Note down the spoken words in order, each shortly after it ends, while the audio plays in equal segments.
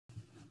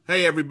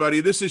Hey,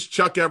 everybody, this is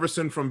Chuck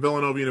Everson from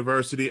Villanova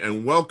University,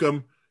 and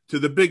welcome to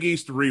the Big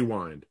East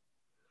Rewind.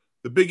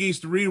 The Big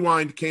East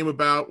Rewind came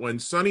about when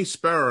Sonny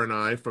Sparrow and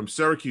I from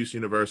Syracuse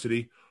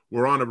University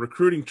were on a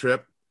recruiting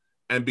trip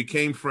and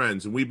became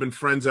friends, and we've been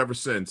friends ever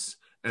since.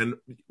 And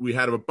we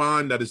had a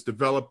bond that has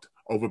developed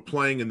over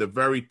playing in the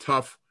very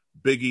tough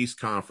Big East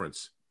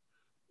Conference.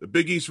 The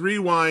Big East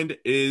Rewind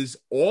is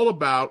all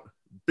about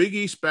Big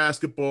East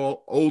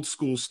basketball, old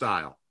school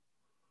style,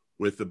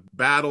 with the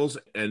battles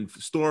and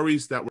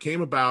stories that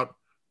came about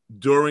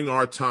during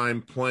our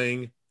time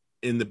playing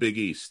in the Big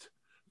East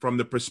from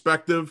the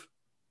perspective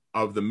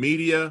of the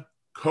media,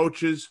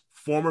 coaches,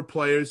 former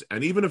players,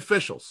 and even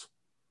officials.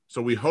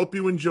 So we hope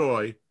you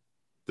enjoy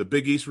the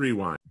Big East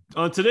Rewind.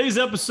 On today's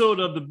episode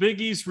of the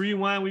Big East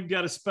Rewind, we've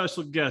got a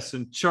special guest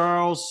in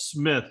Charles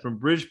Smith from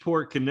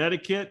Bridgeport,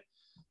 Connecticut,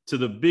 to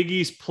the Big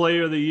East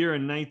Player of the Year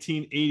in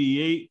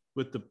 1988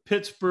 with the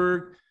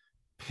Pittsburgh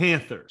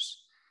Panthers,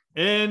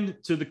 and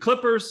to the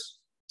Clippers,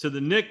 to the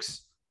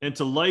Knicks, and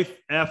to life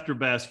after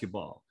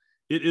basketball.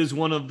 It is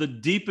one of the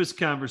deepest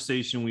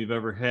conversations we've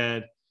ever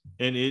had,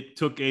 and it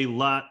took a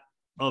lot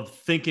of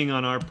thinking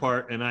on our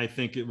part, and I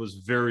think it was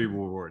very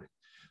rewarding.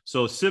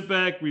 So sit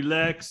back,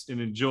 relax,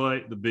 and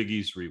enjoy the Big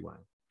East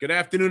Rewind. Good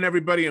afternoon,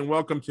 everybody, and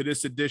welcome to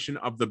this edition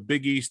of the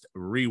Big East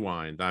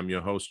Rewind. I'm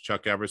your host,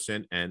 Chuck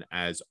Everson, and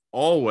as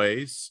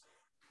always,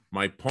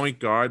 my point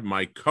guard,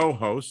 my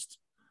co-host,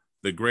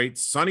 the great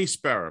Sonny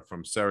Sparrow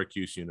from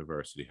Syracuse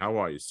University. How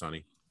are you,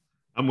 Sonny?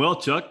 I'm well,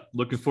 Chuck.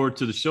 Looking forward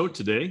to the show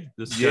today.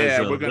 We're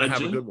going to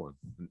have a good one.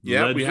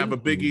 Yeah, we have a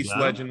Big East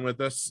legend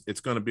with us. It's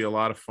going to be a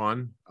lot of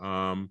fun.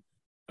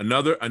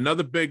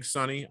 Another big,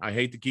 Sonny. I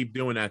hate to keep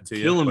doing that to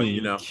you.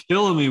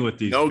 Killing me with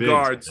these. No bigs,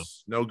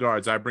 guards, man. No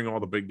guards. I bring all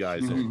the big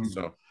guys in.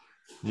 So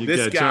you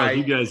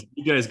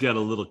guys got a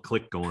little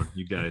click going.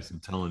 You guys, I'm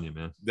telling you,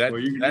 man.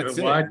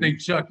 I think,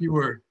 Chuck, you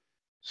were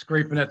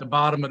scraping at the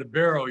bottom of the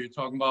barrel. You're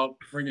talking about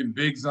bringing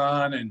bigs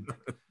on and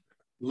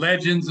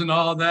legends and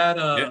all that.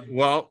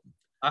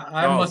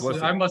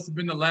 I must have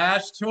been the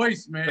last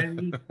choice,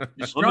 man.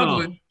 You're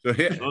struggling.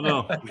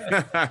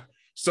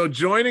 So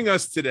joining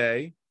us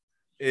today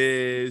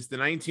is the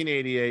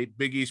 1988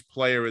 Big East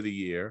Player of the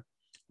Year,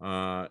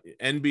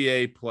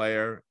 NBA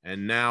player,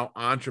 and now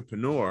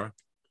entrepreneur,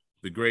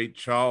 the great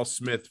Charles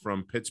Smith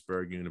from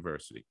Pittsburgh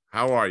University.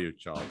 How are you,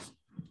 Charles?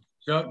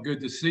 Chuck, good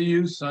to see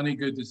you. Sonny,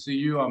 good to see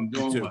you. I'm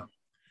doing well.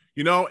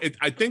 You know,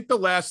 I think the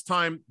last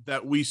time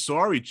that we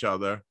saw each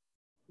other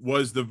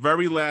was the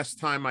very last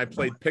time I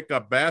played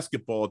pickup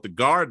basketball at the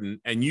Garden,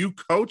 and you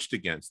coached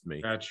against me.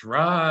 That's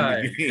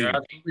right. You're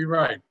absolutely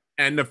right.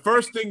 And the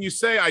first thing you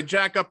say, I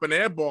jack up an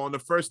air ball, and the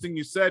first thing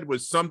you said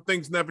was, "Some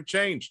things never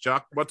change,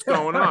 Chuck. What's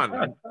going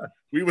on?"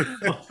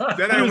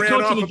 Then I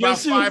ran off about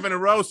 5 in a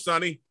row,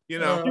 Sonny. You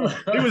know,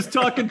 he was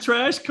talking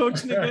trash,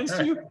 coaching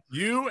against you.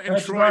 You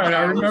and Troy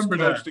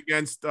coached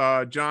against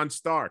John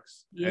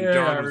Starks. Yeah, and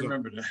John I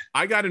remember that.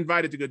 I got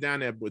invited to go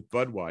down there with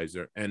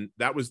Budweiser, and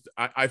that was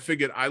I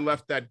figured I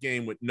left that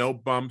game with no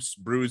bumps,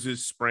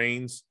 bruises,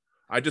 sprains.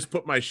 I just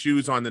put my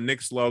shoes on the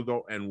Knicks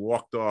logo and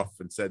walked off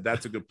and said,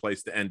 "That's a good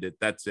place to end it.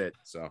 That's it."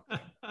 So,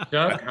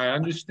 Chuck, I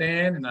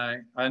understand, and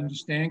I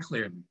understand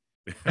clearly.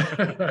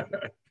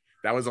 That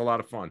was a lot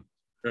of fun.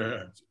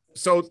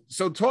 So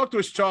talk to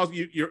us, Charles.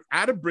 You're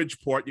out of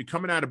Bridgeport. You're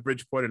coming out of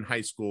Bridgeport in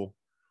high school.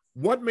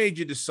 What made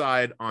you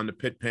decide on the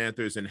Pitt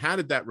Panthers, and how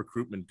did that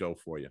recruitment go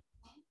for you?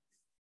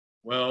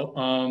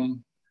 Well,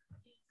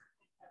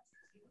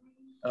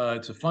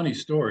 it's a funny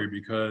story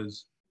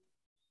because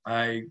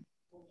I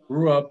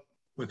grew up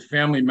with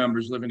family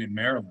members living in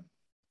Maryland.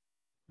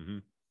 Mm-hmm.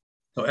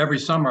 So every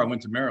summer I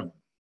went to Maryland,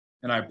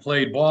 and I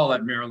played ball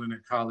at Maryland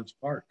at College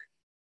Park.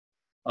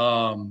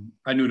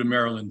 I knew the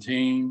Maryland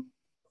team,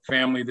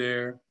 family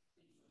there.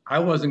 I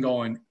wasn't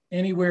going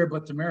anywhere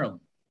but to Maryland.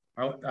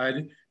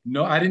 I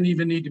didn't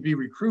even need to be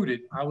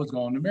recruited. I was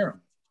going to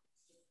Maryland.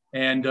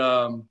 And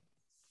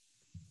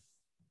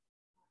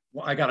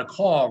I got a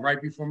call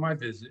right before my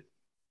visit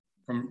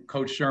from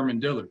Coach Sherman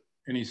Dillard.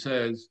 And he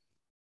says,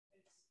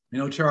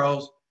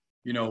 "Charles,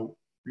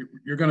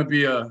 you're going to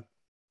be a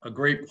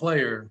great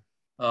player,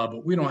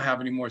 but we don't have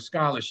any more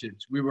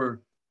scholarships. We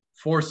were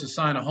forced to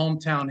sign a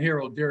hometown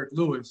hero, Derek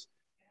Lewis,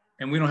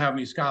 and we don't have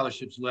any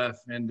scholarships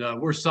left. And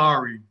we're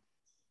sorry,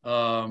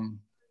 but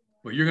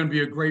you're going to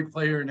be a great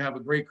player and have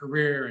a great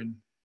career,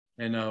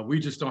 and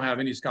we just don't have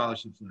any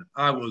scholarships left."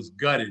 I was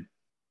gutted.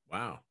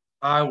 Wow.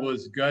 I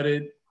was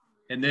gutted.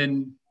 And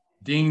then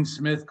Dean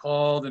Smith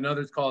called and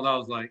others called. I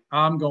was like,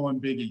 I'm going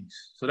Big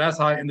East. So that's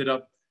how I ended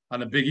up on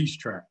the Big East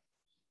track.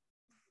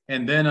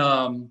 And then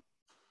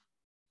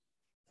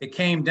it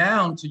came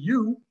down to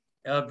you,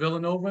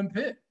 Villanova and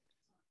Pitt.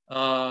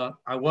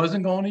 I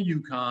wasn't going to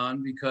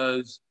UConn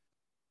because,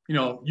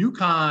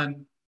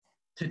 UConn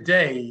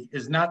today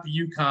is not the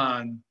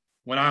UConn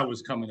when I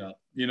was coming up.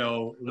 It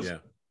was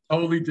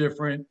totally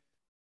different.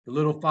 The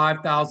little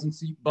 5,000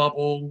 seat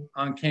bubble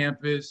on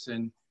campus,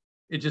 and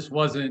it just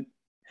wasn't.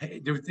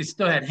 They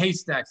still had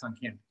haystacks on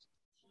campus.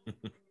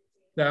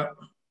 That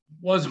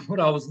wasn't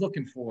what I was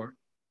looking for.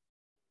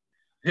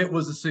 Pitt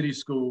was a city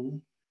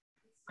school.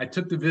 I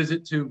took the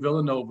visit to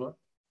Villanova.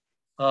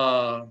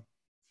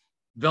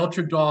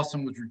 Veltra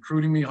Dawson was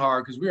recruiting me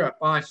hard because we were at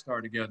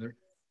 5-star together,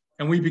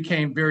 and we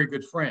became very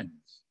good friends.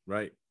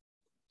 Right.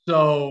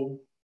 So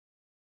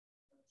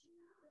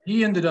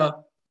he ended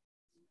up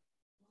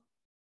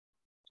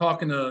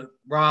talking to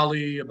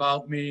Raleigh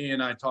about me,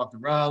 and I talked to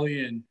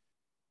Raleigh, and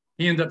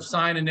he ended up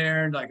signing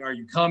there and like, "Are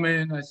you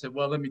coming?" I said,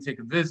 "Well, let me take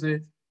a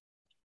visit."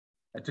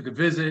 I took a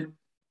visit,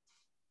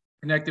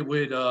 connected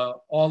with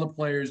all the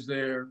players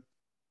there,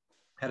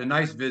 had a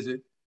nice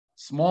visit.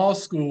 Small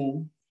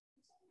school.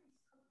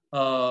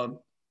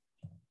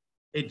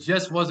 It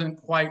just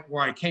wasn't quite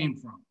where I came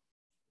from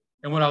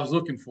and what I was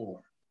looking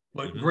for,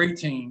 but great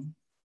team.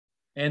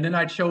 And then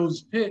I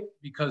chose Pitt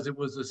because it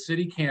was a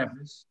city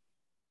campus.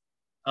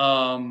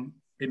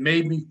 It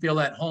made me feel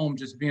at home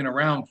just being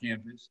around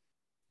campus.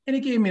 And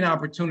it gave me an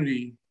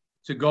opportunity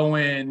to go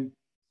in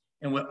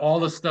and with all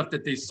the stuff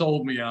that they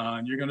sold me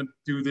on, you're going to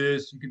do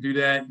this, you can do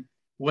that,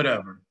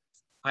 whatever.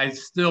 I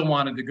still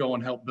wanted to go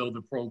and help build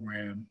the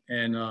program.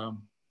 And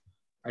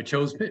I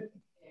chose Pitt.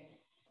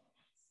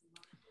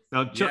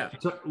 Now,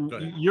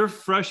 your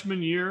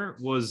freshman year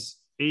was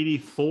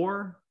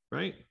 84,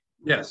 right?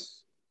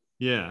 Yes.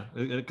 Yeah,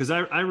 because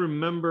I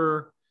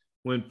remember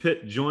when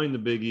Pitt joined the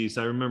Big East.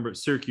 I remember at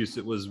Syracuse,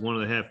 it was one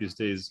of the happiest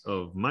days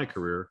of my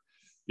career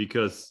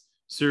because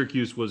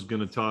Syracuse was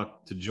going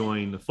to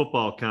join the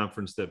football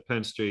conference that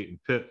Penn State and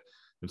Pitt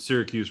and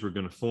Syracuse were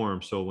going to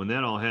form. So when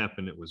that all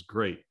happened, it was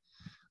great.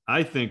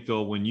 I think,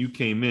 though, when you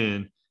came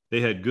in,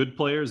 they had good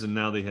players and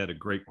now they had a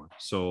great one.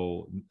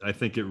 So I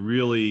think it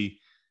really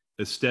 –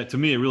 to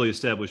me, it really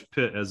established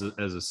Pitt as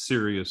a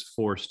serious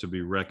force to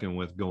be reckoned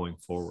with going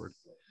forward.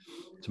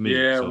 To me,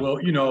 yeah. So.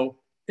 Well,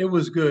 it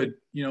was good.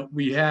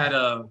 We had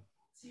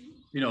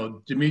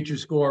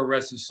Demetrius Gore,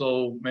 rest his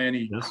soul. Man,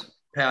 he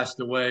passed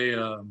away.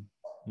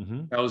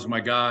 That was my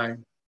guy.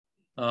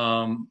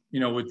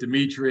 With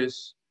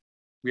Demetrius,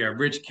 we had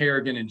Rich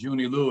Kerrigan and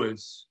Junie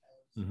Lewis,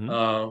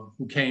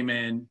 who came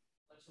in,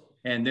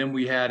 and then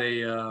we had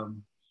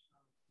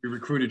we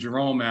recruited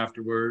Jerome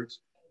afterwards.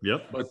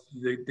 Yep. But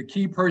the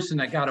key person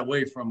that got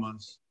away from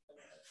us,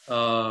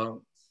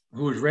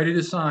 who was ready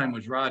to sign,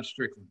 was Rod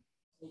Strickland.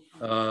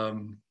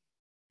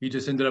 He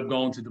just ended up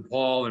going to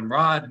DePaul, and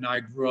Rod and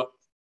I grew up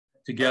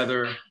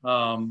together.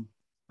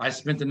 I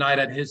spent the night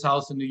at his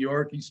house in New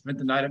York. He spent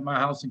the night at my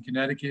house in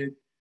Connecticut.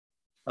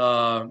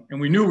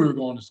 And we knew we were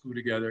going to school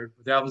together,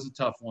 but that was a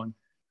tough one.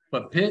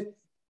 But Pitt,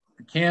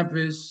 the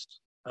campus,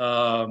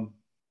 I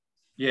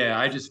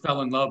just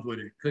fell in love with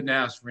it. Couldn't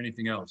ask for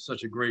anything else.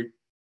 Such a great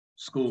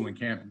school and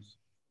campus.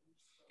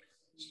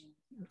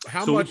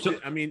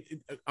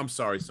 I'm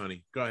sorry,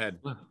 Sonny. Go ahead.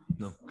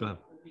 No, go ahead.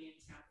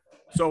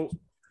 So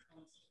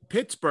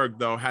Pittsburgh,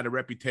 though, had a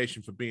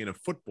reputation for being a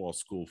football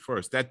school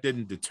first. That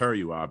didn't deter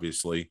you,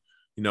 obviously.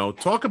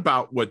 Talk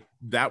about what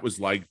that was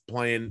like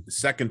playing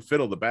second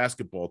fiddle, the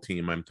basketball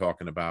team I'm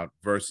talking about,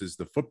 versus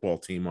the football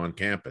team on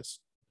campus.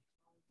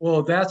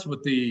 Well, that's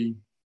what the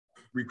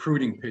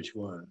recruiting pitch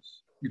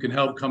was. You can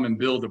help come and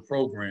build a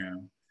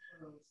program.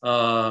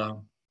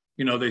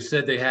 They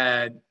said they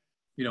had,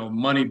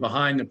 money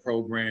behind the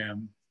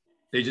program.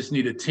 They just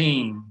need a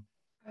team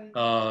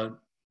to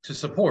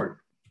support.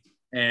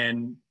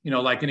 And,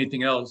 like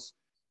anything else,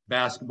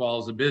 basketball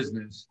is a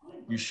business.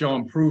 You show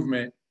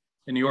improvement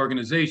in the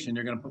organization,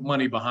 they're going to put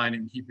money behind it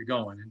and keep it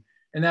going.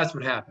 And that's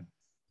what happened.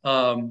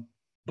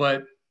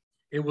 But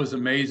it was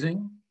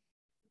amazing.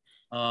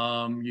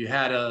 You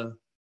had a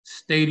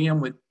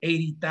stadium with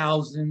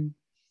 80,000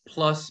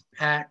 plus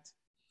packed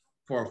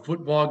for a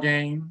football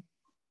game.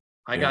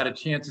 I got a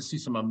chance to see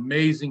some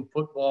amazing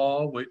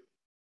football with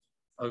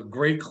a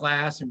great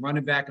class and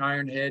running back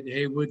Ironhead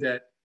Haywood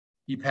that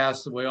he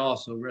passed away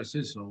also, rest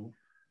his soul.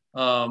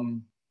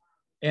 And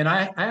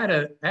I had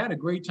a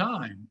great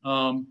time.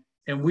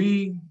 And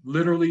we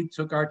literally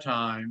took our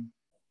time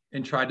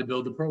and tried to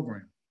build the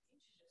program.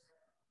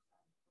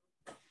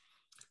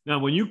 Now,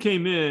 when you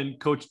came in,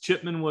 Coach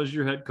Chipman was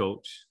your head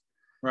coach.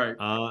 Right.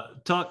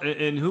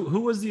 And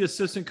who was the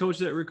assistant coach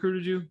that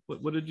recruited you?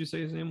 What did you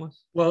say his name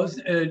was? Well,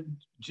 it's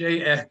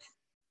Jay Eck,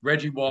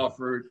 Reggie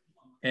Walford,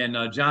 and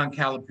John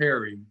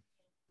Calipari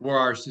were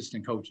our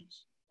assistant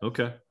coaches.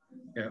 Okay.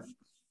 Yeah.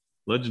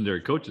 Legendary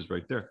coaches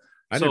right there.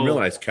 I didn't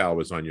realize Cal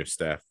was on your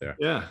staff there.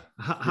 Yeah.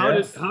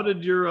 How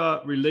did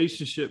your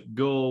relationship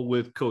go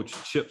with Coach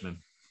Chipman?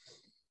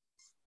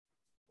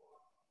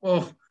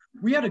 Well,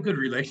 we had a good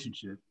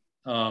relationship.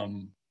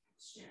 I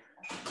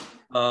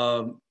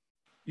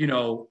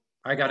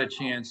got a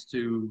chance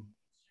to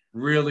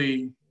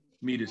really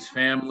meet his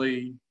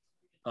family.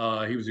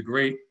 He was a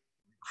great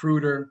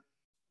recruiter.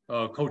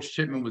 Coach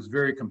Chipman was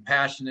very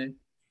compassionate.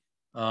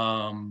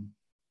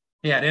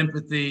 He had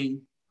empathy.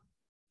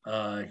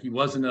 He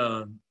wasn't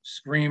a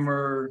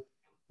screamer.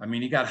 I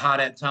mean, he got hot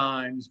at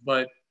times,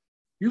 but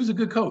he was a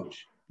good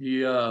coach. He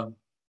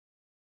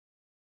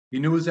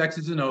knew his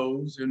X's and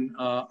O's, and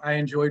I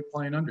enjoyed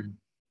playing under him.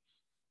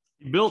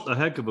 He built a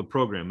heck of a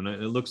program, and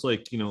it looks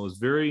like, it was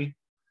very,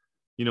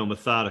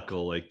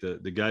 methodical, like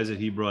the guys that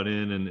he brought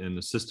in and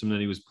the system that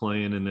he was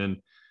playing. And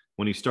then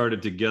when he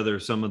started to gather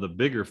some of the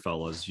bigger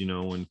fellas, you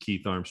know, when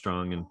Keith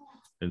Armstrong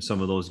and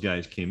some of those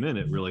guys came in,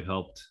 it really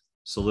helped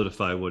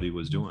solidify what he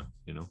was doing,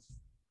 you know?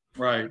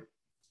 Right.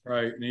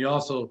 And he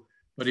also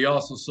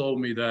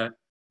sold me that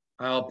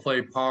I'll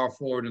play power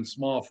forward and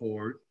small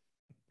forward,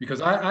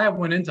 because I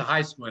went into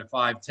high school at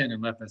 5'10"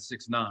 and left at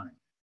 6'9".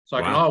 So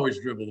I can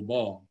always dribble the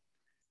ball.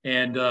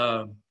 And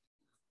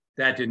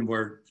that didn't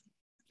work.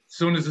 As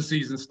soon as the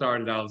season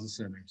started, I was a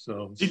center.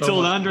 So he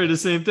told Andre the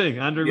same thing.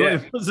 Andre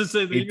Williams was the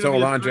same thing. He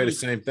told Andre the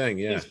same thing.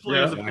 Yeah. He's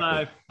playing the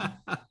 5.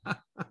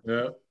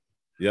 Yeah.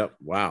 Yep.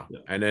 Wow. Yeah.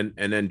 And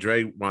then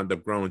Dre wound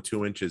up growing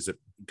 2 inches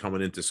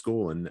coming into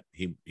school, and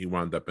he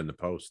wound up in the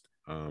post.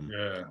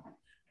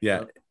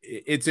 Yeah.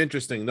 It's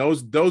interesting.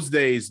 Those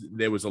days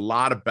there was a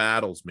lot of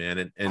battles,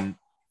 man, and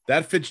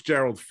that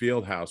Fitzgerald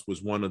Fieldhouse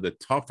was one of the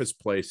toughest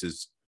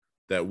places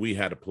that we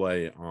had to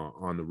play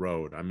on the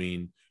road. I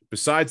mean,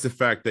 besides the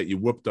fact that you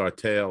whooped our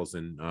tails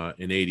in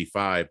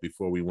 '85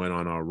 before we went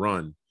on our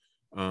run,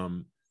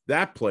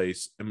 that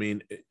place. I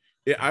mean,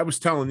 I was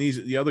telling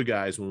the other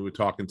guys when we were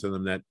talking to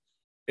them that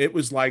it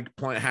was like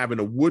having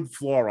a wood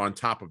floor on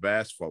top of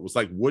asphalt. It was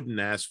like wooden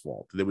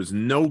asphalt. There was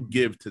no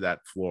give to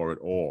that floor at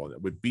all.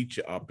 It would beat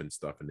you up and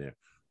stuff in there.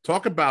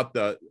 Talk about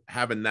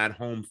having that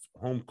home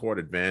court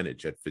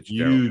advantage at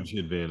Fitzgerald. Huge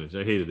advantage.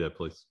 I hated that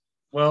place.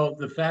 Well,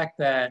 the fact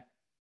that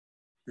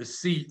the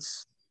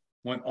seats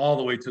went all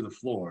the way to the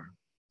floor.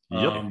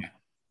 Yep.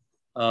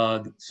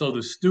 So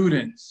the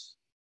students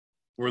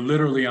were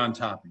literally on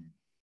top of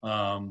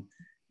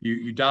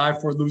you. You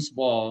dive for a loose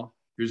ball.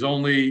 There's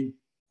only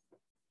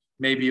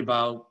maybe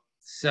about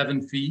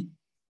 7 feet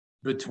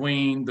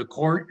between the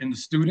court and the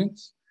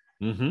students.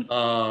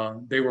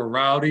 Mm-hmm. They were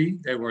rowdy.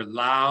 They were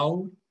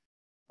loud.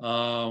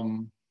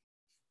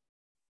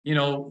 You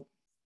know,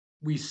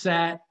 we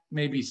sat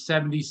maybe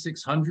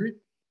 7,600,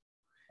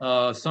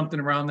 something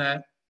around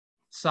that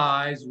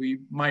size. We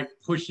might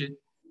push it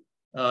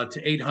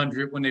to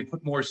 800 when they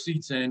put more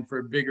seats in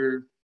for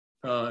bigger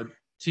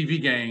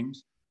TV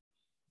games.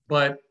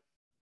 But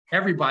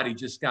everybody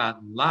just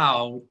got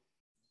loud.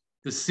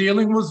 The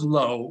ceiling was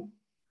low.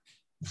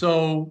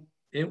 So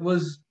it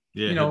was,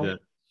 the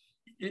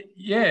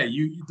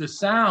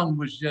sound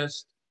was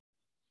just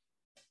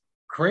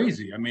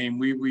crazy. I mean,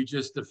 we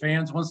just, the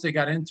fans, once they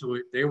got into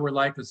it, they were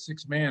like a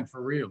 6-man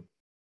for real.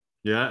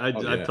 Yeah,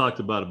 I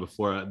talked about it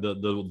before.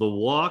 The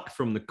walk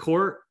from the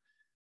court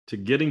to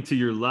getting to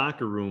your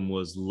locker room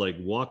was like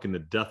walking to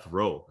death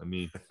row. I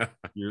mean,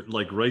 you're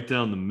like right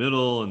down the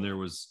middle, and there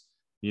was,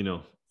 you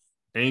know,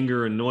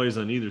 anger and noise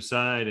on either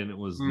side, and it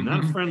was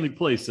not a friendly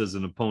place as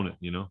an opponent.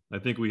 You know, I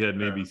think we had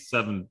maybe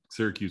 7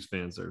 Syracuse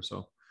fans there,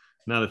 so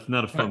not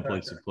a fun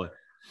place to play.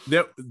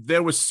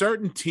 There were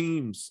certain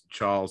teams,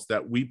 Charles,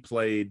 that we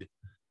played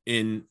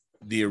in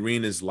the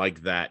arenas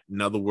like that. In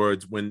other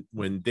words, when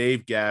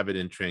Dave Gavitt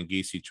and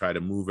Tranghese tried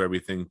to move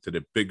everything to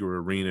the bigger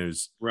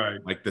arenas, right,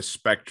 like the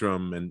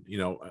Spectrum, and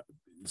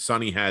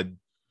Sonny had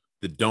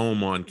the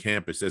Dome on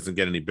campus. It doesn't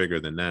get any bigger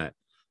than that.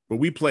 But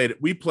we played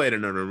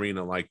in an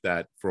arena like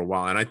that for a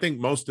while, and I think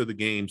most of the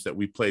games that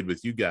we played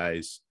with you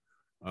guys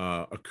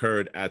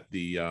occurred at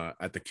the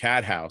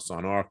Cat House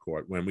on our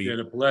court when we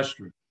the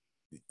Palestra.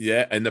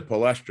 Yeah, and the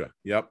Palestra.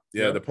 Yep.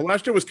 The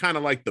Palestra was kind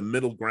of like the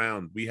middle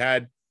ground. We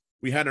had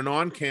an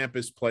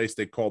on-campus place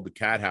they called the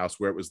Cat House,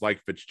 where it was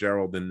like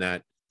Fitzgerald in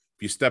that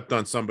if you stepped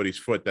on somebody's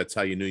foot, that's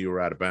how you knew you were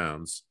out of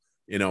bounds.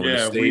 And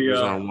the stage was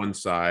on one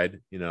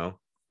side.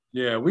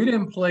 Yeah, we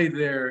didn't play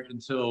there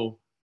until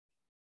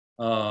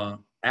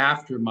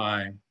after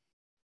my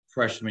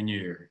freshman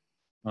year.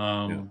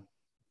 Or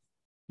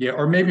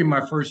maybe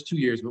my first 2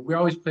 years, but we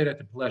always played at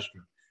the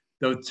Palestra.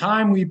 The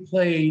time we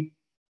played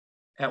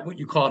at what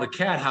you call the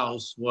Cat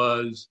House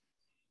was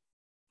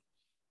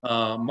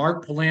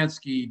Mark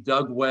Polanski,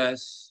 Doug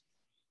West,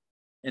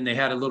 and they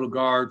had a little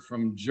guard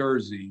from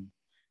Jersey.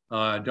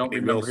 I don't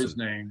remember his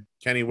name.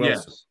 Kenny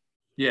Wilson. Yes.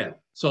 Yeah.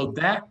 So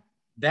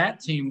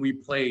that team we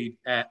played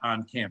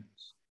on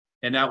campus,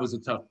 and that was a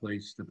tough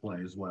place to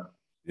play as well.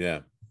 Yeah.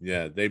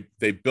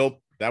 They built.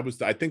 That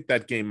was. I think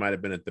that game might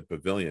have been at the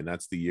Pavilion.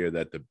 That's the year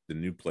that the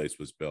new place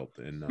was built.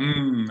 And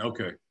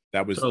okay.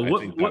 That was. So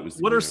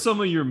what are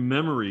some of your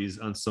memories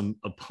on some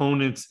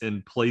opponents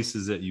and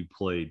places that you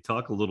played?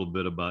 Talk a little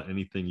bit about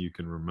anything you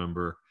can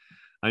remember.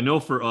 I know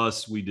for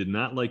us, we did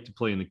not like to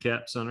play in the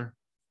Cap Center.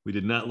 We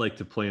did not like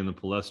to play in the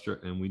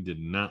Palestra, and we did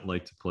not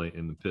like to play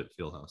in the Pitt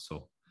Fieldhouse.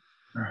 So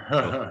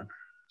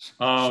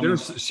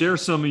share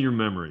some of your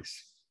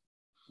memories.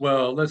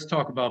 Well, let's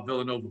talk about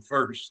Villanova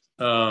first.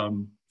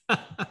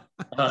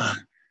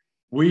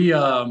 We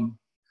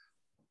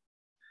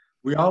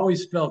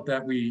always felt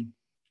that we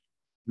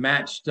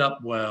matched up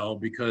well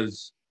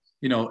because,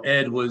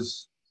 Ed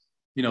was,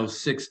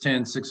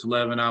 6'10",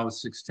 6'11", I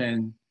was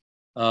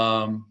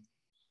 6'10".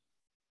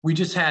 We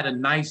just had a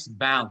nice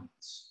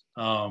balance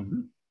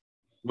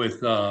with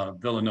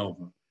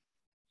Villanova.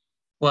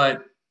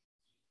 But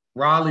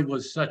Raleigh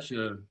was such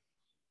a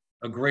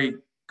great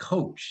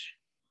coach.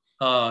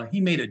 He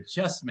made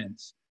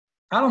adjustments.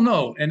 I don't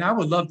know, and I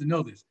would love to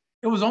know this.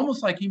 it was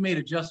almost like he made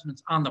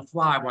adjustments on the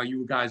fly while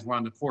you guys were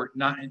on the court,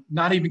 not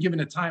even giving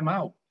a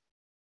timeout.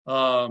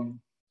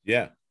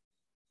 Yeah.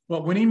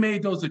 But when he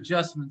made those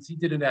adjustments, he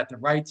did it at the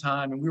right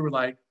time. And we were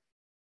like,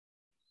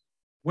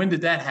 when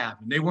did that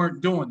happen? They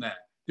weren't doing that.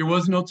 There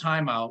was no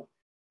timeout.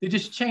 They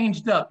just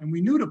changed up. And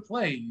we knew the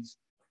plays,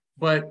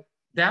 but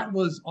that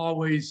was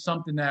always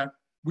something that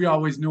we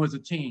always knew as a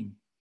team.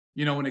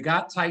 You know, when it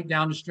got tight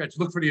down the stretch,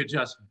 look for the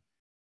adjustment.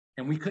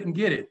 And we couldn't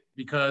get it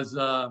because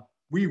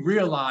we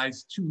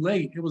realized too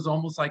late. It was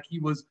almost like he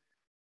was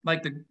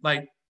like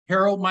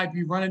Harold might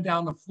be running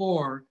down the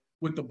floor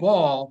with the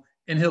ball,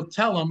 and he'll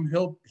tell him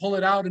he'll pull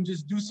it out and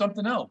just do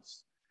something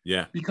else.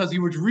 Yeah. Because he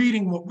was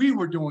reading what we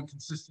were doing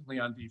consistently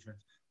on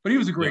defense. But he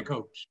was a great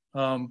coach.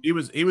 He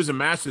was a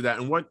master of that.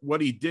 And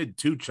what he did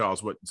too,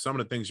 Charles, what some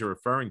of the things you're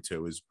referring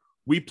to is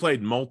we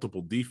played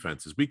multiple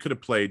defenses. We could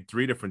have played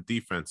 3 different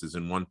defenses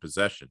in one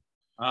possession.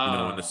 You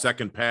know, on the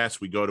second pass,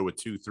 we go to a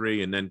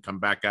 2-3 and then come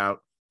back out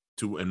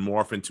and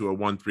morph into a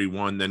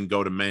 1-3-1, then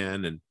go to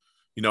man. And,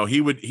 you know, he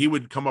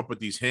would come up with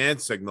these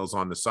hand signals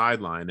on the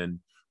sideline, and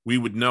we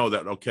would know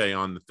that, okay,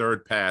 on the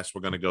third pass,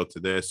 we're going to go to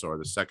this, or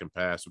the second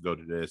pass, we'll go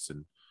to this.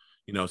 And,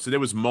 you know, so there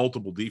was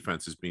multiple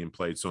defenses being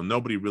played. So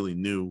nobody really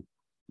knew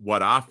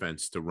what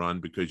offense to run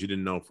because you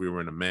didn't know if we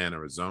were in a man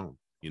or a zone,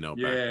 you know.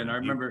 Yeah, and I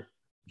remember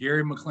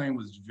Gary McLean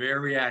was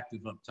very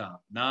active up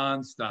top,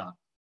 nonstop.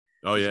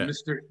 Oh, yeah.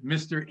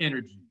 Mr.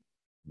 Energy.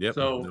 Yep.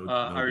 So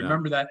I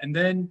remember that. And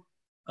then,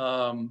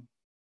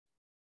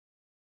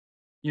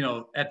 you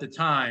know, at the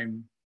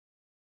time,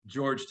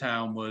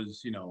 Georgetown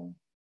was, you know,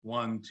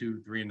 1,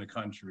 2, 3 in the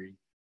country.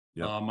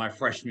 Yep. My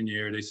freshman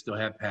year, they still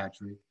had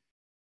Patrick.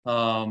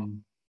 I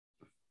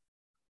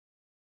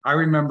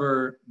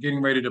remember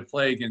getting ready to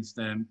play against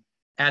them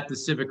at the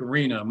Civic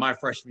Arena my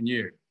freshman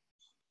year.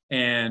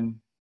 And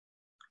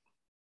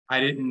I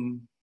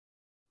didn't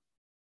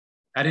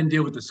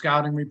deal with the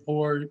scouting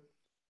report.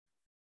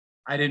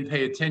 I didn't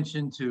pay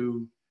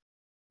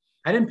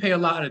a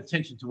lot of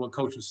attention to what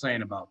coach was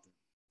saying about them.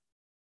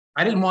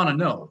 I didn't want to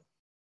know.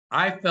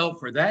 I felt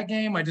for that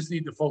game, I just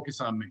need to focus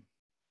on me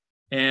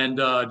and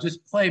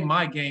just play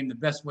my game the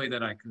best way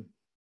that I could.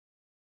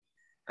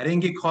 I didn't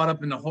get caught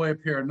up in the Hoya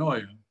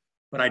paranoia,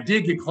 but I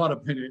did get caught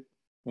up in it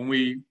when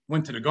we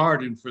went to the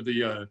Garden for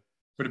the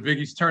Big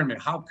East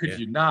tournament. How could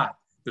you not?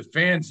 The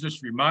fans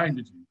just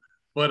reminded you.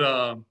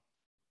 But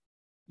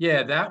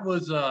yeah, that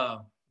was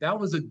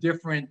a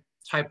different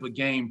type of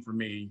game for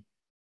me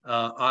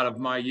out of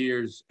my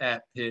years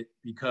at Pitt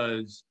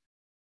because,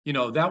 you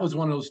know, that was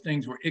one of those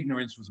things where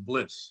ignorance was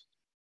bliss.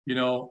 You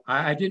know,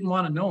 I didn't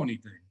want to know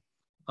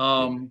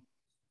anything.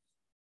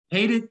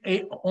 Hated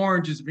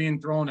oranges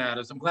being thrown at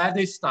us. I'm glad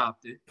they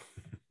stopped it.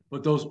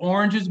 But those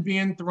oranges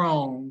being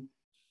thrown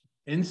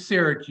in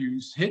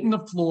Syracuse, hitting the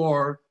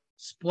floor,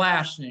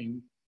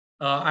 splashing.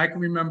 I can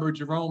remember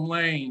Jerome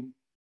Lane,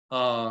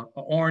 an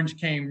orange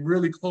came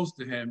really close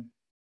to him.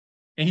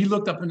 And he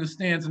looked up in the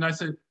stands and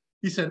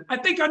he said, I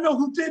think I know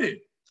who did it.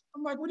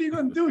 I'm like, what are you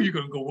going to do? You're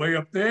going to go way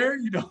up there,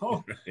 you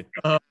know?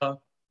 But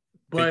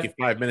take you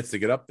 5 minutes to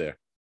get up there.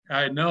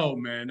 I know,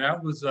 man.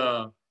 That was,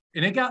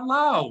 and it got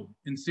loud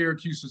in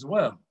Syracuse as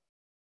well.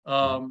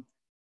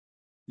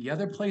 The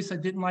other place I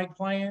didn't like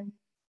playing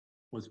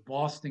was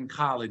Boston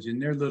College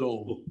and their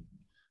little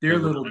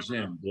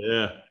gym.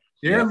 Yeah.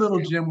 Their little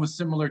gym was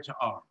similar to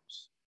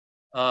ours.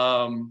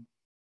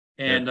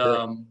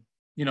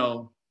 You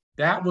know,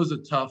 that was a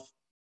tough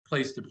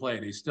place to play.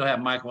 They still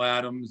had Michael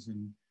Adams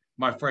in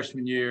my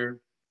freshman year.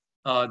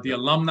 The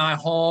Alumni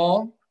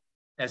Hall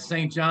at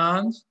St.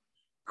 John's.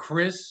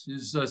 Chris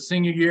is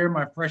senior year,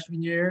 my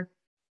freshman year.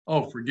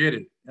 Oh, forget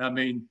it. I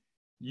mean,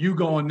 you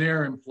go in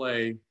there and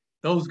play.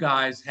 Those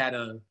guys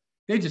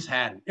they just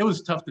had it. It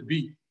was tough to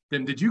beat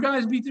them. Did you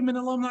guys beat them in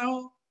Alumni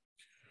Hall?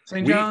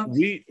 St. John's?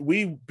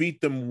 We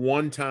beat them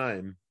one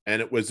time,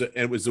 and it was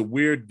a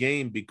weird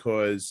game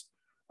because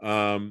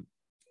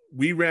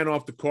we ran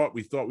off the court.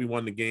 We thought we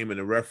won the game, and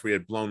the referee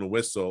had blown the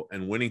whistle,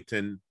 and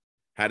Winnington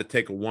had to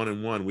take a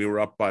 1-and-1. We were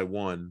up by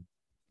 1.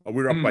 We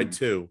were up by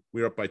 2.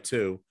 We were up by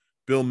 2.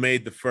 Bill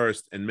made the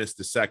first and missed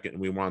the second,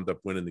 and we wound up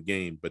winning the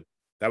game. But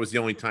that was the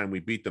only time we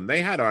beat them.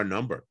 They had our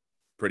number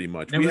pretty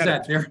much. We had a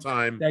tough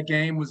time. That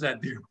game was at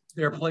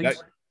their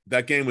place?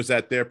 That game was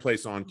at their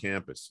place on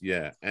campus,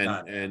 yeah.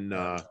 And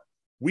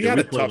we had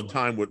a tough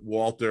time with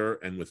Walter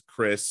and with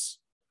Chris.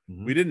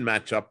 Mm-hmm. We didn't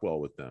match up well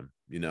with them,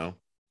 you know.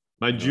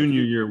 My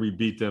junior year, we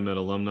beat them at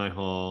Alumni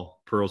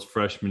Hall, Pearl's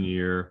freshman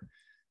year.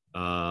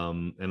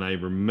 And I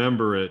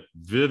remember it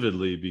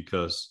vividly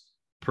because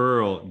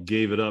Pearl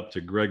gave it up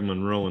to Greg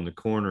Monroe in the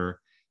corner,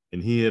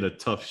 and he hit a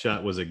tough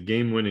shot, was a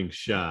game-winning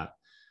shot.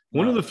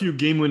 One of the few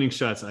game-winning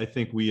shots I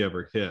think we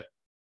ever hit,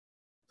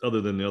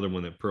 other than the other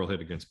one that Pearl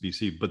hit against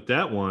BC. But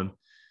that one,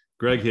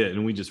 Greg hit,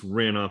 and we just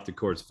ran off the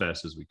court as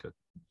fast as we could.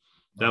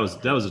 That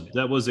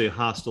was a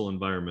hostile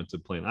environment to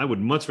play in. I would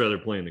much rather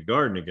play in the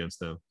Garden against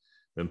them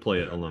than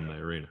play at Alumni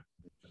Arena.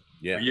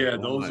 Yeah.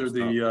 Those are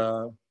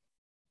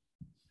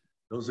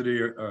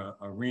the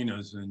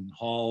arenas and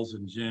halls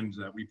and gyms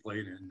that we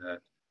played in that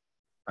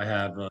I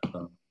have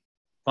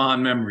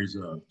fond memories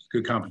of. It's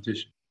good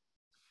competition.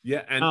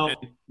 Yeah, and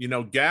you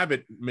know,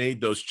 Gavitt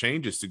made those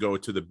changes to go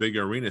to the big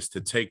arenas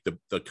to take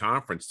the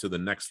conference to the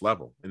next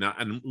level,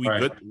 and we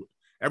Right.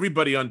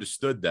 everybody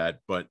understood that,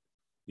 but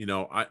you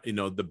know,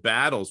 the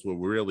battles were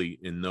really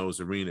in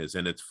those arenas,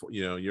 and it's,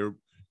 you know,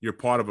 you're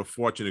part of a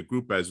fortunate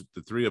group, as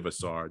the three of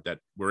us are, that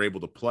we're able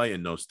to play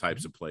in those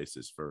types of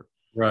places for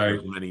as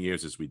many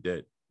years as we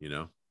did. You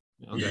know.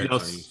 Yeah.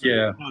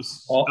 Yeah.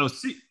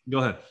 Go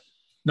ahead.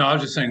 No, I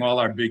was just saying all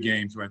our big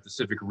games were at the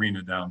Civic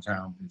Arena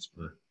downtown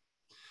Pittsburgh.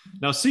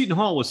 Now, Seton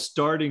Hall was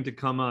starting to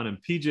come on, and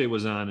PJ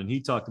was on, and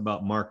he talked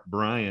about Mark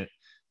Bryant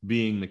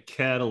being the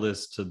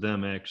catalyst to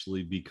them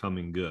actually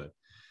becoming good.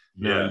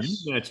 Now, you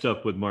matched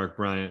up with Mark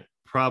Bryant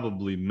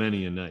probably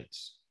many a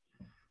nights.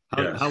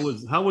 How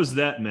was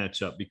that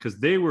matchup? Because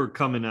they were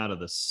coming out of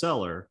the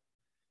cellar,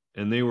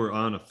 and they were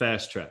on a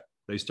fast track.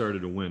 They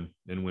started to win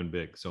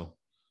big. So,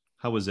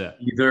 how was that?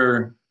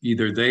 Either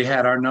they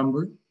had our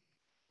number,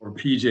 or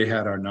PJ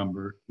had our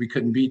number. We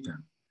couldn't beat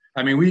them.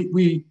 I mean,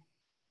 we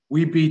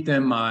beat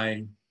them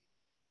my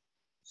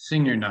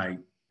senior night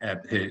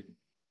at Pitt,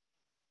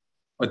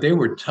 but they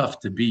were tough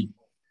to beat.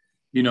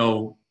 You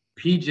know,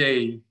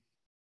 PJ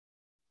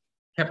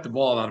kept the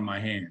ball out of my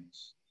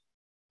hands.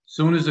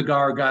 Soon as the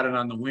guard got it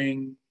on the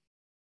wing,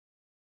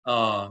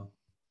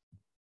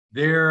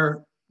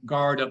 their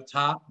guard up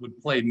top would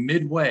play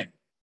midway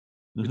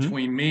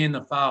between me and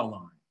the foul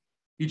line.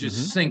 He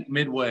just sink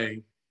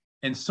midway.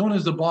 And soon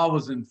as the ball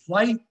was in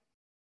flight,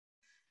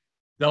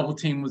 double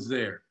team was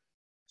there.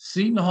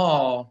 Seton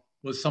Hall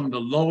was some of the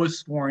lowest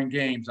scoring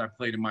games I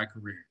played in my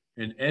career,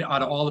 and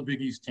out of all the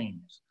Big East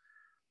teams.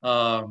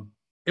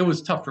 It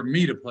was tough for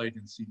me to play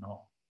against Seton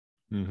Hall.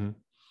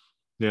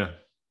 Yeah,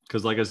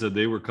 because like I said,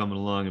 they were coming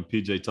along, and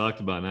PJ talked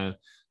about it, and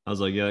I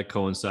was like, yeah, it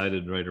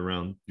coincided right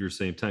around your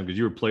same time, because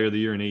you were player of the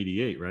year in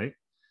 '88, right?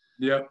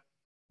 Yep.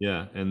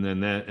 Yeah, and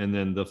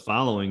then the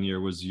following year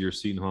was your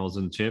Seton Hall's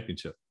in the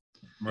championship.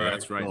 Right. Yeah,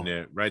 that's right in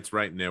there. Right,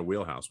 right in their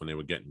wheelhouse when they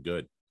were getting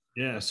good.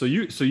 Yeah. So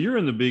you're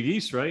in the Big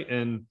East, right?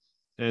 And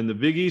the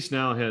Big East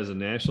now has a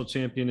national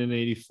champion in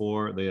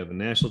 '84. They have a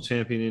national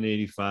champion in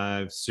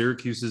 '85.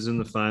 Syracuse is in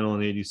the final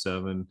in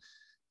 '87.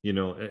 You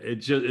know,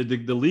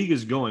 the league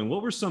is going.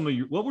 What were some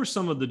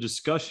of the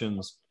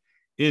discussions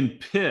in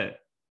Pitt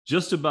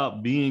just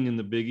about being in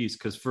the Big East?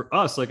 Because for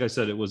us, like I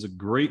said, it was a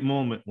great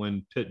moment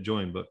when Pitt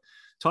joined. But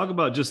talk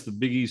about just the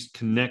Big East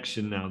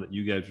connection now that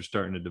you guys are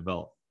starting to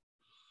develop.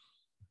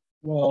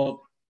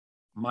 Well,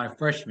 my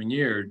freshman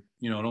year,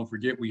 you know, don't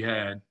forget we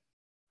had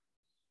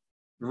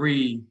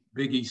 3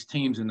 Big East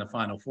teams in the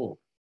Final Four.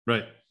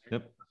 Right.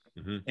 Yep.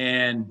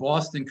 And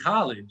Boston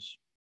College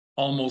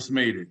almost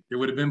made it. There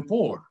would have been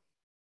 4.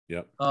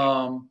 Yep.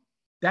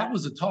 That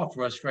was a talk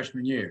for us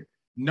freshman year,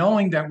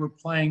 knowing that we're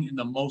playing in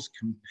the most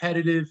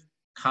competitive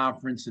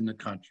conference in the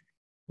country.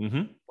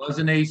 It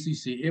wasn't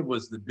ACC. It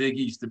was the Big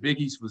East. The Big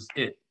East was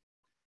it.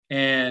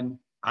 And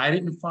I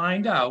didn't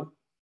find out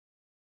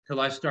till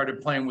I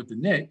started playing with the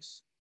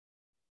Knicks.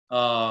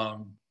 I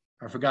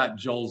forgot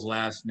Joel's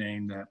last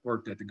name that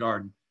worked at the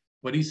Garden,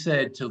 but he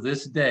said till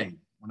this day,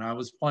 when I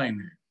was playing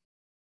there,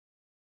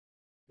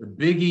 the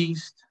Big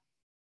East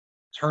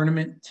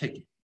tournament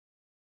ticket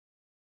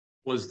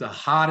was the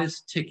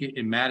hottest ticket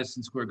in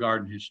Madison Square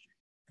Garden history.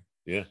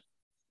 Yeah.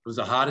 It was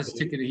the hottest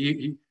ticket.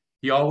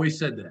 He always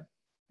said that.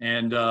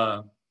 And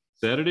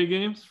Saturday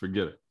games,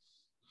 forget it.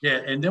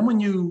 Yeah, and then when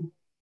you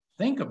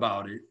think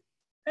about it,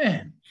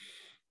 man,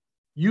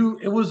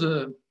 it was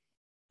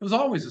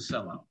always a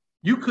sellout.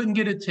 You couldn't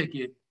get a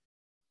ticket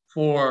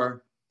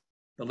for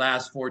the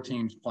last 4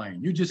 teams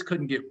playing. You just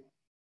couldn't get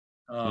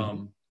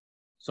one.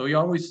 So he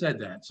always said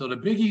that. So the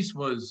Big East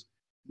was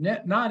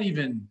not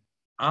even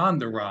on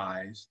the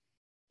rise.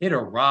 It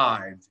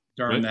arrived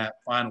during that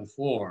Final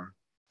Four.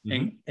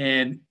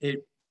 And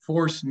it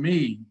forced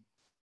me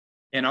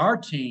and our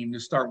team to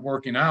start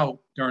working out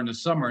during the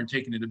summer and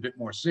taking it a bit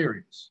more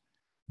serious.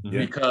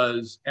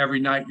 Because every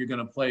night you're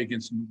going to play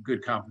against some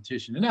good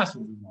competition. And that's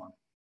what we want.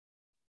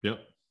 Yep.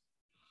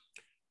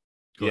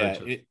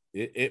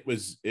 It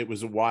was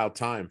a wild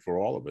time for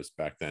all of us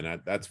back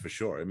then. That's for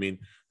sure. I mean,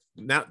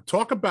 now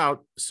talk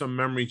about some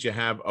memories you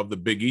have of the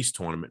Big East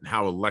tournament and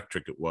how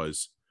electric it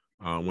was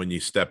when you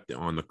stepped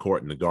on the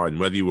court in the Garden,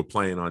 whether you were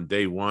playing on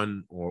day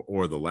one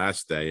or the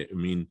last day. I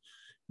mean,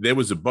 there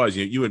was a buzz.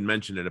 You had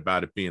mentioned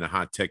about it being a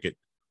hot ticket.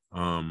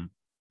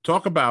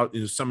 Talk about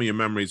some of your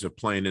memories of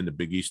playing in the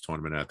Big East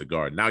tournament at the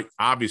Garden. Now,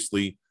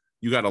 obviously,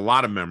 you got a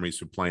lot of memories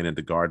for playing at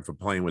the Garden, for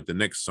playing with the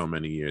Knicks so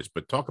many years,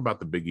 but talk about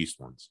the Big East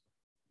ones.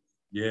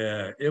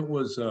 Yeah, it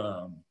was,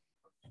 what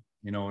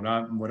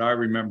I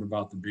remember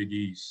about the Big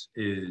East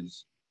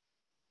is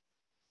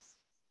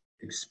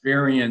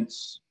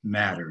experience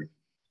mattered.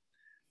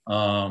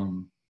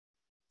 Being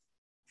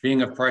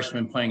a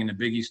freshman playing in the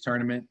Big East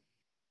tournament,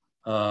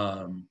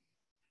 it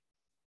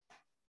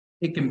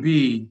can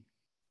be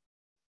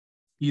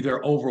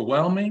either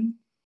overwhelming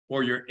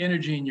or your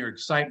energy and your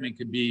excitement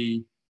could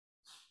be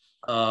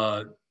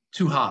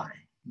too high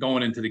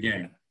going into the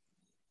game.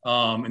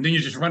 And then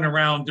you're just running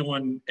around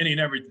doing any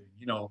and everything,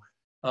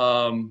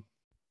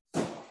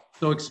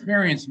 So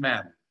experience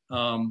matter.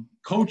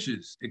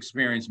 Coaches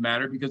experience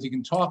matter because he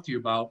can talk to you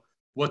about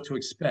what to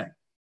expect.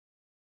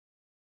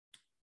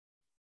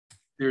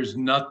 There's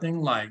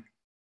nothing like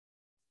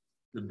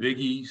the Big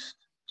East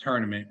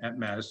tournament at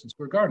Madison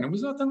Square Garden. There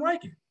was nothing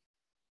like it.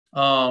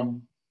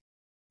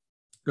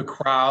 The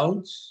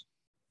crowds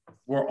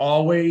were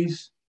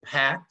always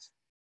packed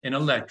and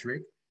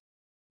electric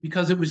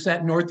because it was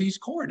that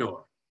Northeast corridor.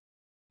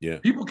 Yeah.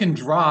 People can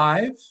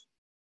drive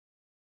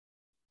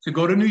to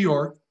go to New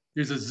York.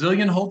 There's a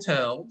zillion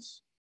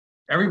hotels.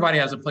 Everybody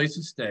has a place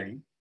to stay.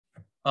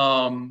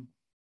 And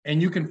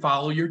you can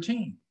follow your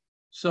team.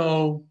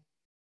 So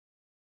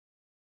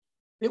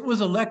it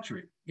was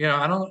electric.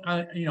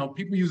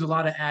 People use a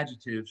lot of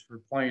adjectives for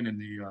playing in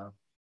the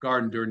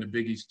Garden during the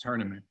Big East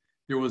tournament.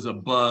 There was a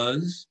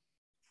buzz.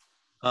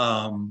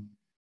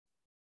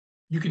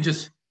 You can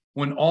just,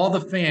 when all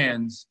the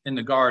fans in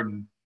the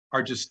Garden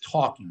are just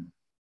talking,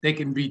 they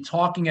can be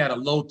talking at a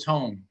low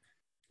tone,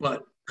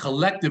 but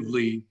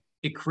collectively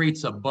it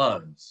creates a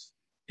buzz,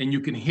 and you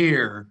can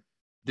hear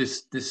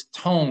this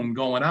tone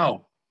going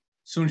out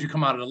as soon as you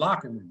come out of the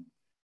locker room.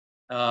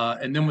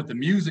 And then with the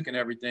music and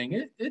everything,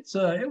 it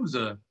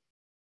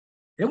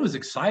was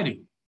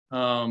exciting.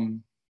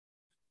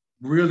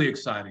 Really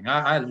exciting.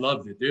 I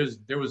loved it.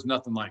 There was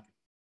nothing like it.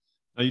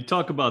 Now you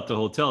talk about the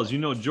hotels.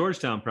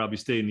 Georgetown probably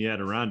stayed in the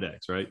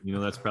Adirondacks, right?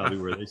 That's probably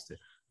where they stay.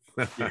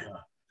 Yeah.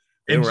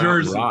 In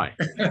Jersey.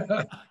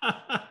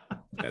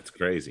 That's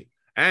crazy.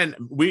 And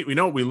we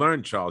know what we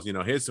learned, Charles.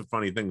 Here's the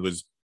funny thing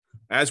was,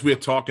 as we're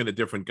talking to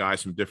different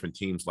guys from different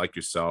teams like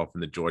yourself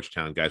and the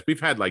Georgetown guys, we've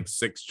had like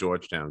 6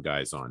 Georgetown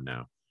guys on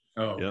now.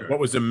 Oh, okay. What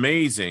was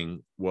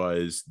amazing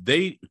was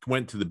they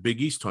went to the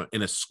Big East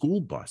in a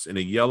school bus, in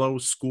a yellow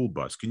school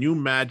bus. Can you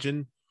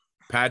imagine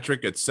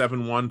Patrick at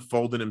 7'1"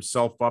 folding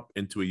himself up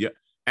into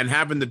and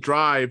having to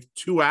drive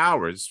 2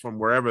 hours from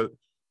wherever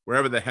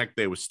the heck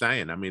they were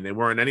staying? I mean, they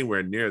weren't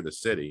anywhere near the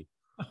city,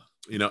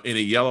 in a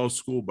yellow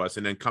school bus,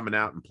 and then coming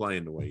out and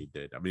playing the way he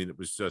did. I mean, it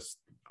was just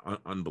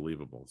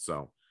unbelievable.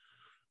 So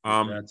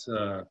that's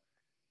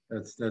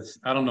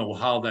I don't know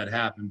how that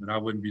happened, but I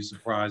wouldn't be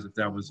surprised if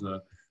that was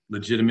a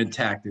legitimate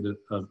tactic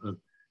of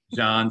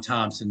John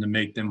Thompson to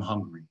make them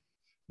hungry.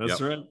 That's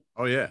right.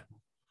 Oh yeah.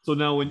 So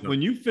now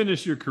when you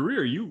finished your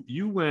career,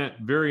 you went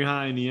very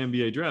high in the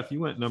NBA draft. You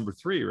went number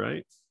 3,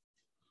 right?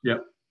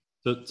 Yep.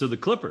 To the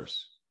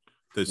Clippers.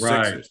 The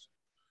Sixers.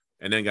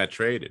 And then got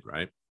traded,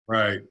 right?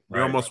 Right.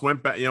 You almost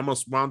went back. You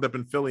almost wound up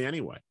in Philly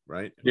anyway,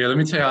 right? Yeah, let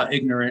me tell you how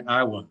ignorant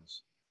I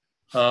was.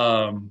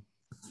 So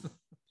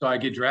I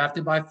get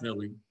drafted by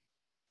Philly.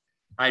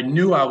 I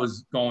knew I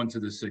was going to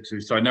the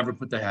Sixers, so I never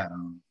put the hat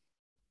on.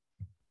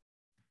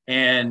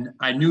 And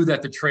I knew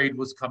that the trade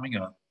was coming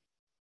up.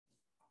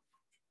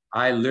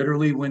 I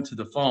literally went to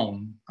the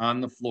phone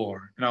on the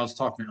floor, and I was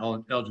talking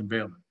to Elgin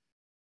Baylor.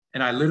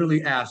 And I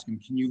literally asked him,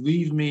 can you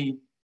leave me?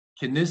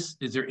 Is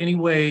there any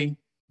way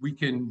we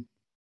can,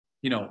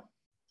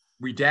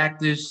 redact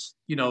this,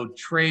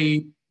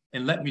 trade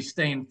and let me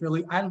stay in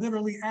Philly? I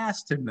literally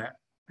asked him that.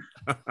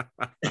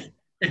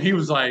 And he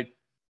was like,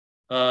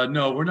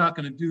 no, we're not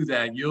going to do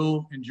that.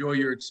 You'll enjoy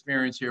your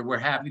experience here. We're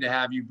happy to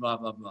have you, blah,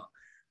 blah, blah.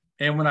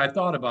 And when I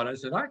thought about it, I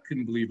said, I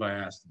couldn't believe I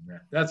asked him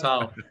that. That's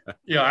how,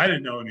 I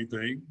didn't know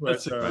anything. But,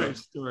 that's a great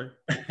story.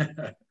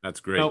 That's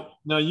great.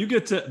 Now you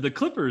get to the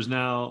Clippers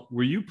now.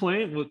 Were you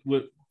playing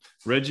with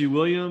Reggie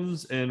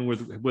Williams and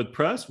with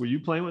Press? Were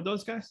you playing with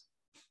those guys?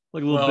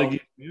 Like a little Big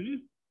East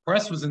community?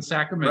 Press was in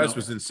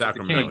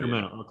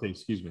Sacramento. Okay,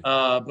 excuse me.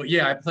 But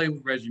yeah, I played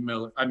with Reggie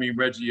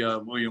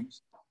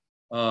Williams.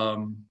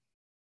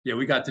 Yeah,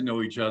 we got to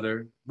know each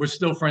other. We're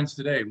still friends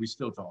today. We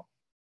still talk.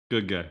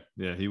 Good guy.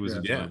 Yeah, he was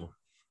incredible.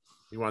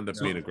 He wound up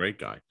being a great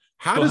guy.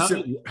 How was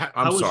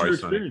your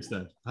experience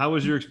then? How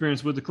was your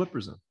experience with the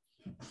Clippers then?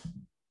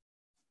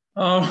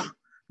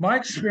 My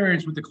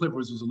experience with the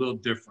Clippers was a little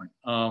different.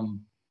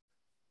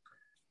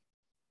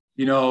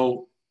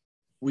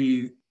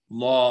 We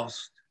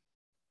lost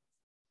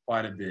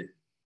quite a bit,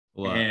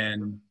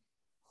 and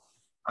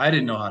I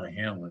didn't know how to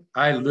handle it.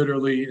 I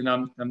literally,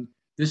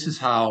 this is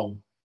how,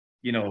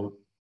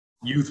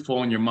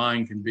 youthful in your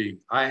mind can be.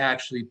 I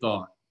actually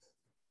thought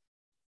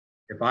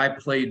if I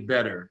played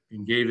better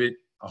and gave it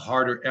a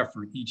harder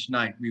effort each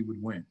night, we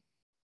would win.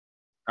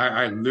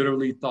 I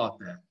literally thought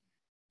that.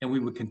 And we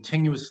would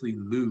continuously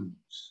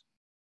lose.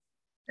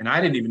 And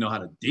I didn't even know how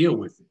to deal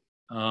with it.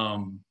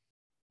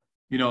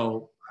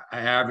 I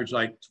averaged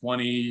like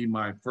 20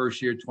 my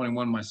first year,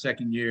 21 my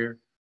second year,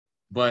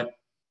 but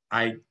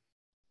I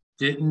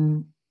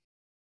didn't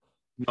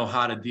know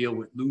how to deal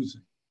with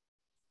losing.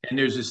 And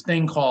there's this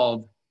thing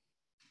called,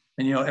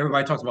 and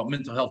everybody talks about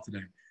mental health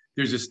today.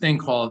 There's this thing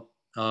called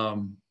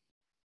alopecia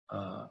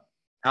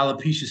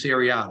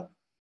areata,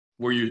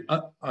 where you're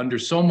under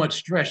so much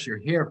stress, your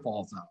hair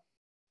falls out.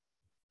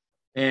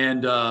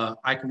 And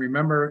I can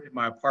remember in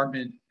my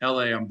apartment in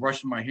LA, I'm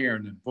brushing my hair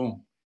and then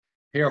boom,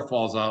 hair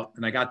falls out.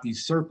 And I got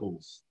these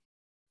circles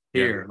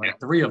here, like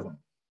 3 of them.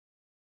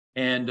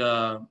 And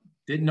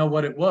didn't know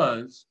what it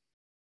was,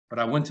 but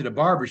I went to the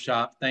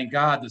barbershop. Thank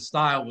God the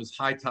style was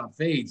high top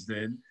fades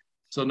then.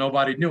 So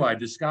nobody knew. I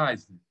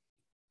disguised it.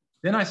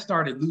 Then I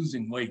started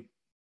losing weight.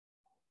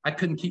 I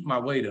couldn't keep my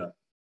weight up.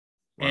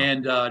 Wow.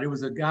 And there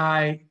was a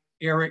guy,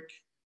 Eric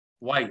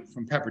White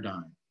from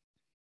Pepperdine.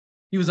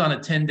 He was on a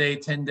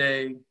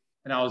 10-day.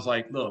 And I was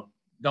like, look,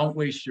 don't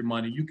waste your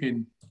money.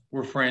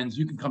 We're friends.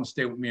 You can come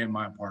stay with me in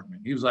my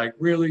apartment. He was like,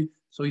 really?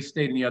 So he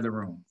stayed in the other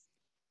room.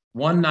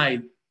 One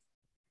night,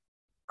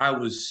 I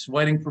was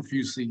sweating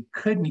profusely,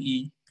 couldn't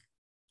eat.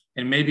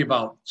 And maybe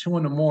about 2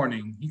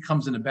 a.m, he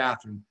comes in the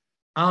bathroom.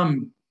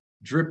 I'm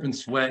dripping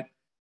sweat.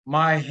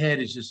 My head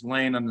is just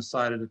laying on the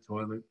side of the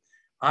toilet.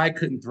 I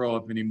couldn't throw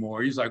up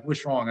anymore. He's like,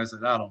 what's wrong? I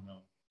said, I don't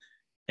know.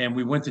 And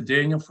we went to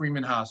Daniel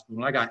Freeman Hospital.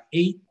 And I got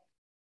 8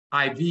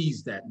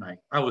 IVs that night.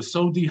 I was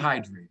so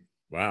dehydrated.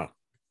 Wow.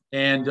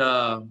 And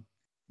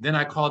then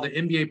I called the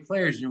NBA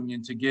Players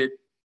Union to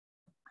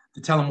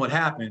tell them what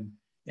happened.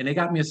 And they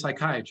got me a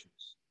psychiatrist.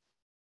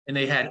 And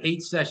they had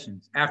 8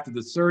 sessions. After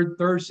the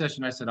third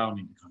session, I said, I don't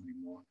need to come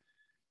anymore.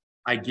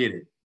 I get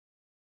it.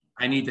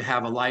 I need to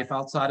have a life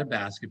outside of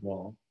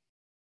basketball.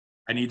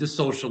 I need to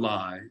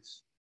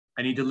socialize.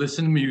 I need to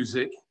listen to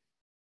music.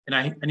 And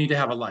I need to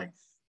have a life.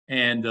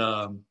 And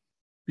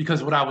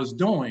because what I was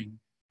doing,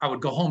 I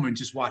would go home and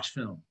just watch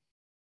film.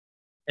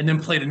 And then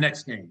play the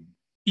next game.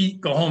 Eat,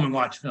 go home and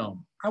watch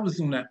film. I was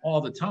doing that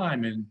all the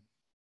time.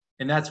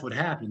 And that's what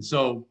happened.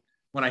 So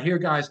when I hear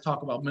guys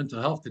talk about mental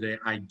health today,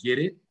 I get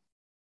it.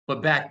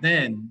 But back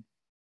then,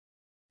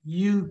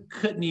 you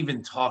couldn't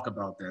even talk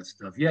about that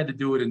stuff. You had to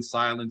do it in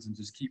silence and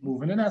just keep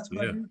moving. And that's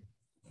what I did.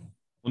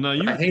 Well,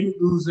 now I hated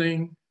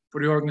losing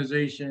for the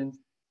organization.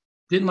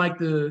 Didn't like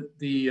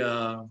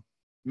the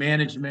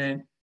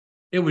management.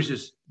 It was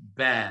just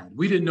bad.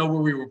 We didn't know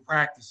where we were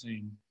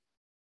practicing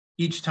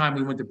each time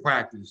we went to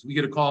practice. We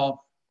get a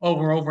call, oh,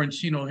 we're over in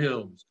Chino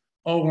Hills.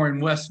 Oh, we're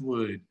in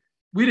Westwood.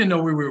 We didn't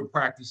know where we were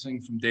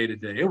practicing from day to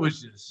day. It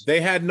was just.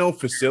 They had no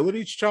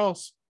facilities,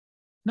 Charles?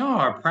 No,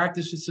 our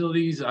practice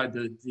facilities,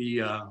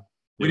 we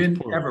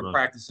didn't ever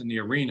practice in the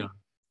arena.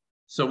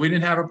 So we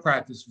didn't have a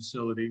practice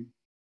facility.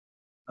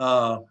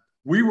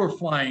 We were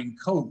flying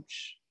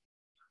coach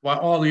while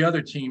all the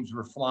other teams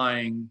were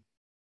flying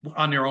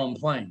on their own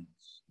planes.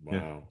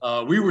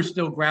 Wow. We were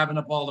still grabbing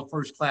up all the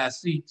first class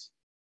seats,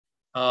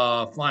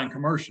 flying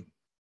commercial.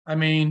 I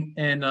mean,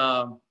 and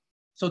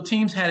so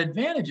teams had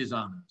advantages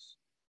on us.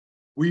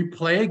 We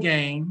play a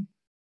game,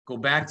 go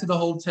back to the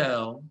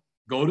hotel,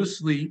 go to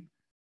sleep.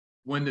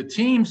 When the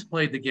teams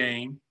played the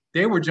game,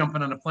 they were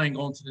jumping on a plane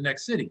going to the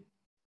next city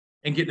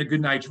and getting a good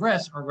night's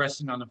rest or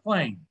resting on the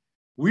plane.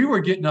 We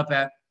were getting up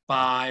at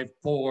 5,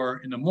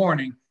 4 in the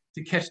morning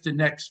to catch the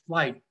next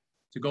flight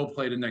to go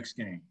play the next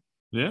game.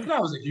 Yeah. So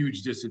that was a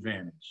huge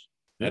disadvantage.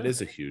 That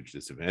is a huge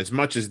disadvantage. As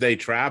much as they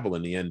travel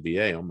in the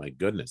NBA, oh my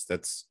goodness,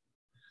 that's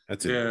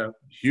a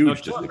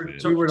huge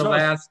disadvantage. We were the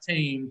last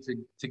team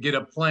to get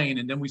a plane,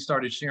 and then we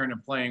started sharing a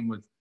plane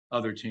with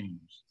other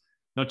teams.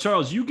 Now,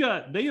 Charles,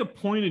 they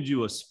appointed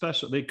you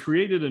they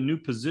created a new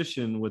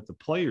position with the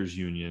Players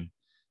Union,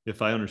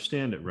 if I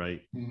understand it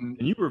right. Mm-hmm.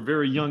 And you were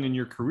very young in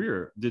your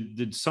career.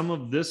 Did some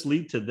of this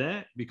lead to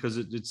that? Because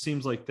it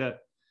seems like that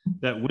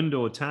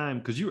window of time,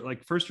 because you were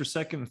like first or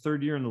second or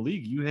third year in the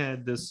league, you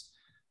had this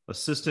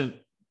assistant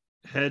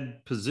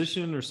head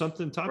position or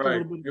something. Talk a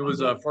little bit. It was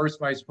a first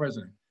vice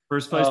president.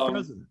 First vice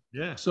president.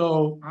 Yeah.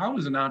 So I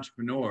was an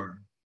entrepreneur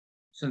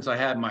since I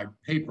had my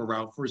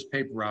first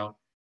paper route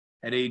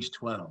at age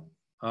 12.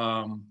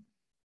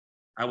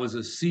 I was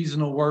a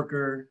seasonal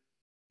worker,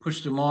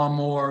 push the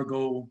lawnmower,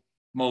 go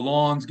mow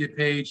lawns, get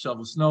paid,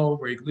 shovel snow,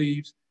 rake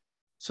leaves.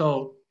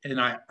 So, and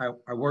I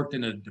worked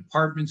in a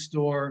department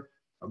store,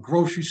 a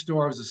grocery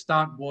store. I was a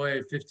stock boy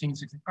at 15,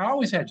 16. I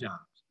always had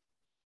jobs.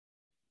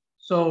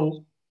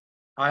 So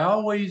I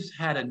always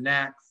had a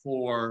knack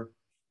for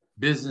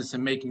business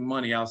and making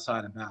money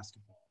outside of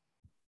basketball.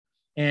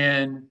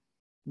 And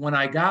when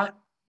I got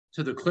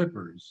to the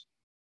Clippers,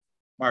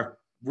 my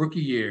rookie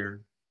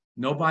year,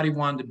 nobody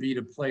wanted to be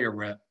the player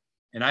rep,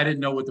 and I didn't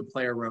know what the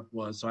player rep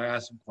was, so I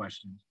asked some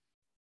questions.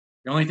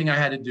 The only thing I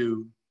had to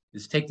do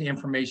is take the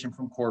information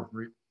from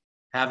corporate,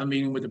 have a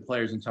meeting with the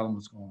players, and tell them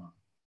what's going on.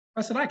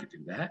 I said, I could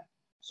do that.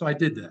 So I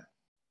did that.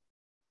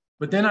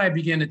 But then I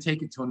began to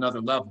take it to another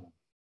level.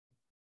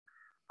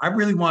 I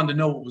really wanted to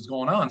know what was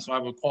going on, so I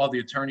would call the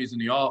attorneys in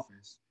the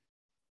office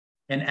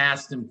and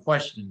ask them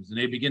questions, and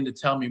they began to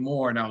tell me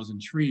more, and I was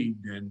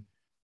intrigued. And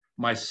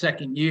my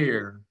second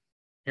year,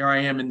 here I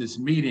am in this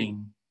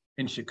meeting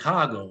in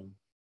Chicago,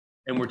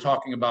 and we're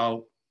talking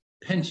about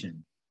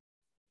pension.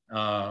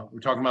 We're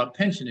talking about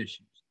pension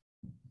issues.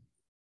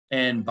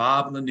 And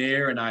Bob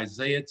Lanier and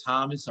Isaiah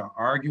Thomas are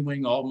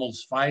arguing,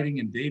 almost fighting,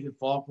 and David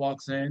Falk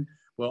walks in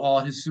with all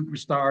his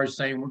superstars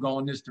saying, we're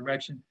going this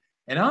direction.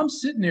 And I'm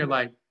sitting there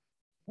like,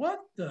 what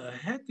the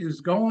heck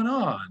is going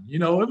on? You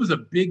know, it was a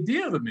big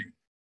deal to me.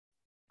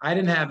 I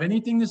didn't have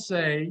anything to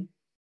say.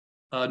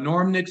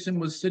 Norm Nixon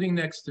was sitting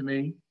next to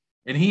me,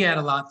 and he had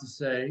a lot to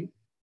say.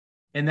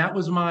 And that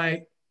was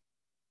my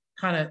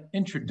kind of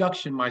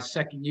introduction my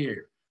second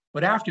year.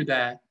 But after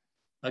that,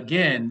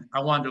 again, I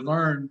wanted to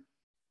learn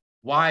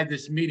why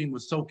this meeting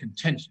was so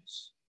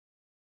contentious.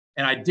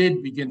 And I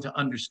did begin to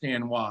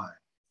understand why.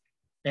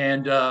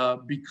 And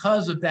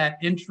because of that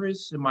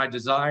interest and my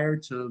desire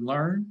to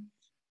learn,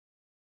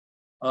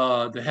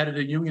 the head of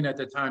the union at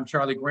the time,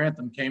 Charlie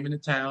Grantham, came into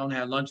town,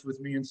 had lunch with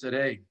me and said,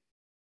 hey,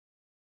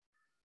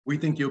 we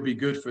think you'll be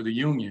good for the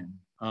union.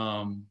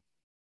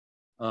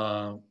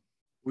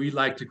 We'd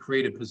like to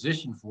create a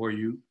position for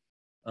you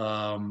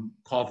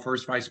called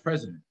first vice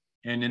president.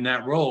 And in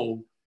that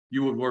role,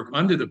 you would work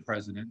under the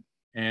president.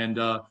 And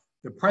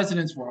the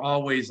presidents were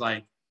always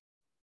like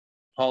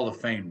Hall of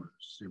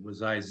Famers. It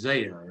was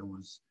Isaiah, it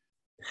was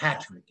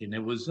Patrick, and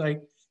it was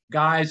like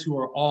guys who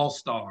are all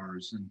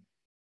stars.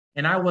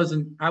 And I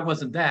wasn't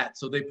that.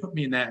 So they put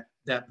me in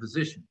that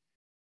position.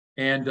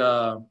 And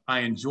I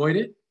enjoyed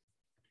it.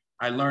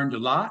 I learned a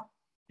lot.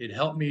 It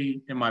helped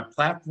me in my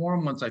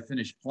platform once I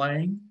finished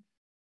playing.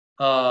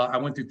 I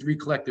went through 3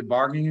 collective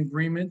bargaining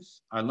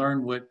agreements. I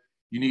learned what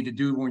you need to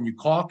do when you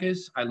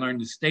caucus. I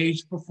learned the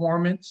stage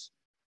performance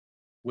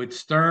with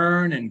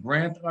Stern and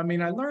Grant. I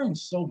mean, I learned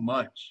so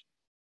much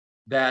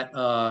that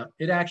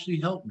it actually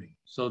helped me.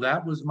 So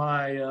that was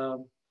my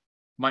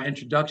my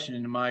introduction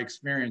and my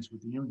experience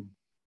with the union.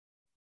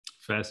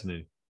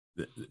 Fascinating.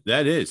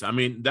 That is. I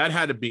mean, that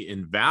had to be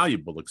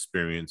invaluable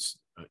experience,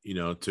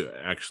 to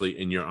actually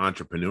in your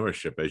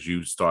entrepreneurship as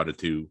you started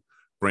to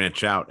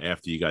branch out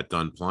after you got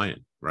done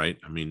playing, right?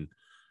 I mean,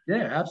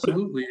 yeah,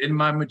 absolutely. And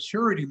my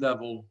maturity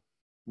level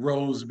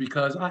rose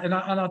because,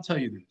 I'll tell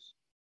you this,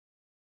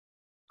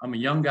 I'm a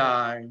young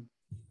guy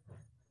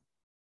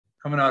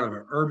coming out of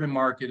an urban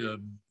market of,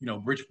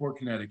 Bridgeport,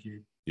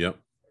 Connecticut. Yep.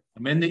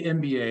 I'm in the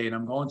NBA and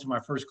I'm going to my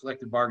first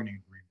collective bargaining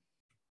agreement.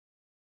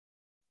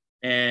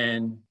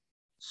 And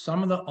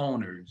some of the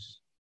owners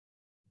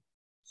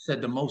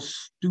said the most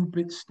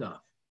stupid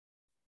stuff.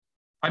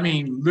 I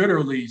mean,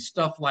 literally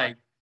stuff like,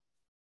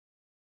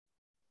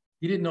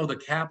 he didn't know the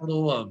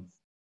capital of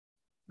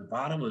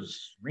Nevada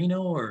was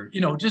Reno, or,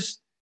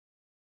 just,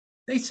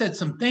 they said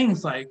some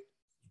things like,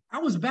 I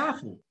was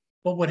baffled.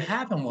 But what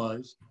happened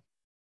was,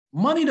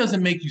 money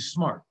doesn't make you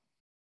smart.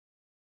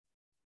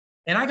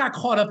 And I got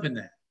caught up in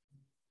that.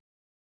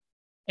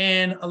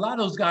 And a lot of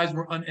those guys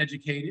were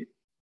uneducated.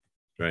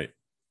 Right.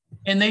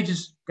 And they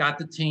just got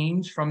the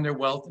teams from their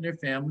wealth and their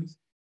families.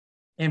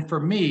 And for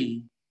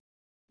me,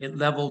 it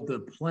leveled the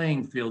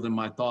playing field in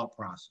my thought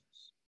process.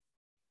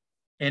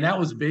 And that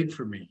was big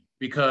for me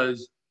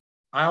because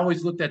I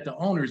always looked at the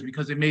owners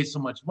because they made so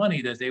much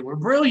money that they were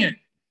brilliant.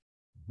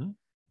 Mm-hmm.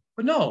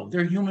 But no,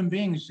 they're human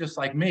beings just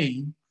like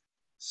me.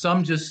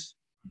 Some just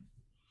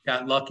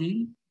got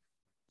lucky.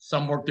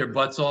 Some worked their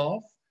butts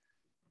off.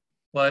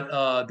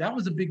 But that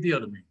was a big deal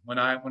to me when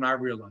I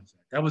realized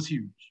that. That was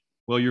huge.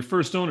 Well, your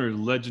first owner is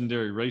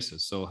legendary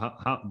racist. So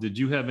how did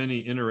you have any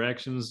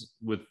interactions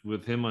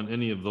with him on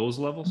any of those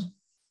levels?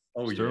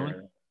 Oh, Sterling?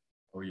 Yeah.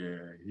 Oh,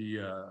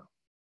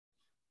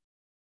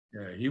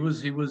 yeah. He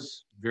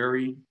was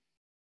very,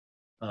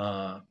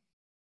 I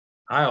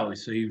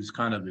always say he was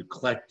kind of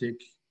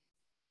eclectic,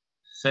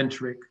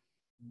 centric.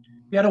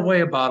 He had a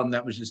way about him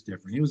that was just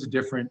different. He was a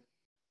different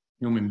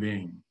human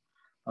being.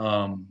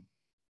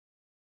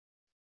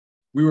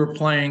 We were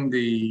playing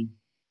the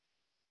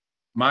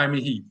Miami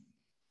Heat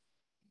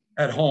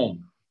at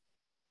home.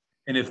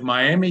 And if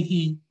Miami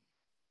Heat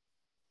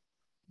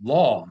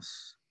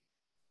lost,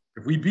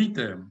 if we beat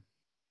them,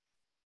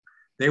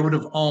 they would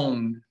have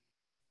owned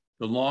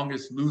the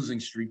longest losing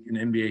streak in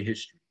NBA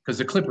history because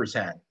the Clippers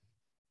had it.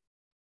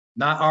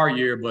 Not our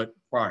year, but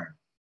prior.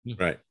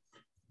 Right.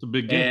 It's a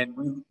big game.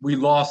 And we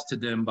lost to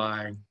them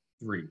by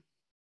 3.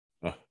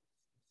 Oh.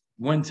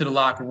 Went to the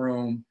locker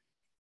room.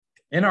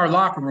 In our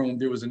locker room,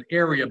 there was an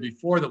area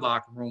before the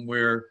locker room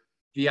where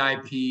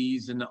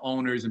VIPs and the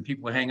owners and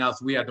people would hang out,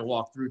 so we had to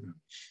walk through them.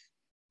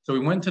 So we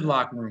went to the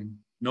locker room.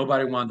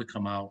 Nobody wanted to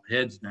come out,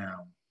 heads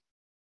down.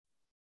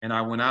 And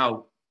I went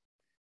out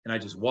and I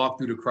just walked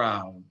through the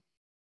crowd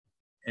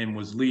and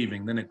was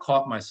leaving. Then it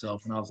caught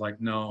myself and I was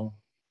like, no,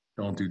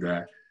 don't do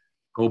that.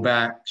 Go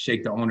back,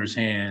 shake the owner's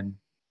hand,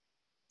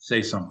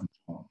 say something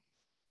to him.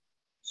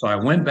 So I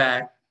went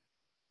back.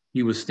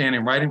 He was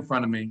standing right in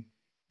front of me.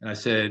 And I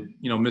said,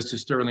 Mr.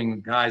 Sterling,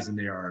 guys in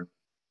there are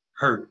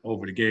hurt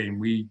over the game.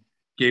 We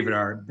gave it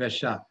our best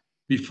shot.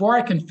 Before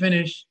I can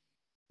finish,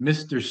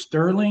 Mr.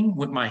 Sterling,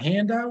 with my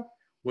hand out,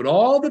 with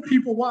all the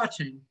people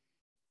watching,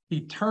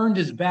 he turned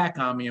his back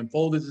on me and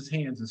folded his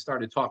hands and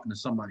started talking to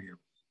somebody else.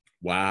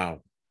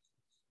 Wow.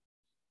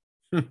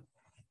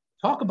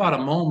 Talk about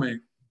a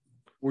moment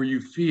where you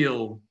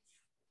feel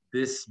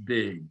this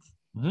big.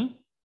 Mm-hmm.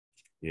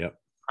 Yep.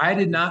 I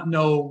did not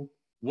know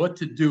what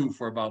to do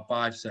for about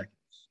 5 seconds.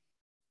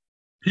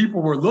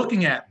 People were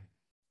looking at me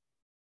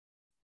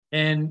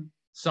and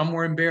some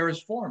were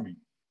embarrassed for me.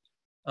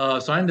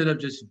 So I ended up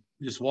just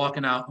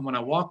walking out. And when I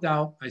walked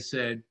out, I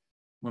said,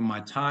 when my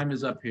time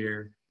is up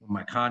here, when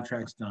my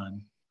contract's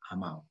done,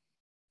 I'm out.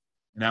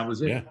 And that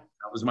was it. Yeah.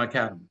 That was my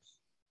catalyst.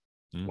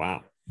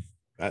 Wow.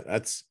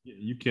 That's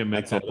you can't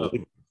make that up.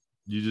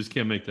 You just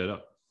can't make that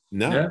up.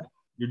 No. Yeah.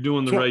 You're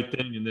doing the right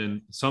thing. And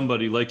then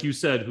somebody, like you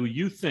said, who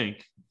you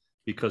think,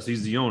 because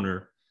he's the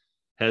owner,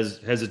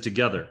 has it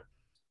together.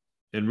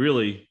 and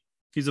really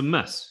he's a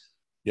mess.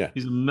 Yeah.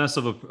 He's a mess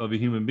of a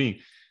human being.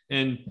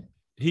 And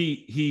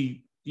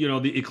he, you know,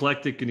 the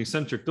eclectic and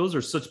eccentric, those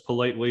are such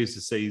polite ways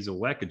to say he's a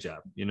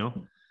whack-a-job, you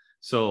know?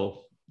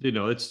 So, you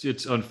know,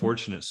 it's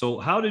unfortunate. So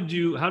how did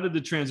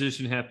the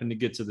transition happen to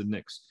get to the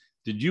Knicks?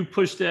 Did you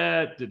push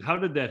that? How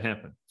did that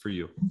happen for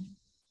you?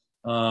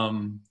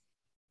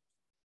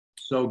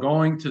 So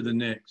going to the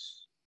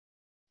Knicks,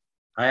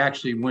 I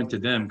actually went to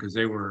them because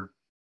they were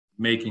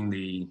making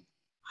the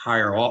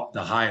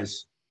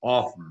highest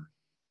offer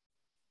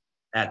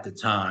at the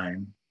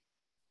time.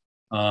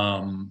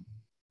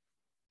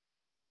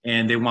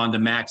 And they wanted to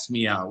max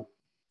me out,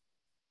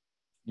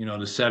 you know,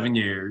 the 7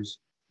 years.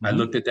 Mm-hmm. I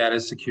looked at that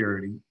as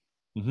security.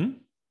 Mm-hmm.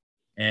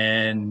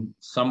 And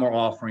some were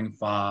offering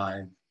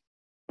 5,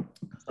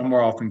 some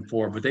were offering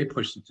 4, but they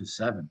pushed it to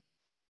 7.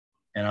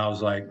 And I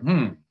was like,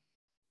 I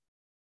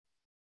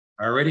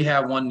already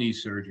had 1 knee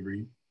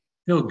surgery.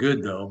 Feel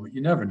good though, but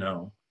you never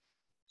know.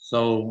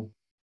 So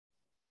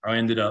I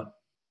ended up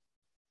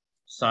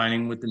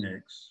signing with the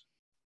Knicks.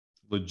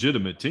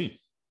 Legitimate team.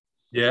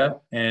 Yeah.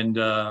 And,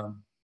 you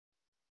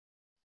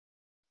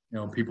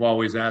know, people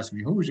always ask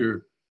me, who was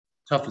your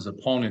toughest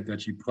opponent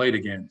that you played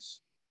against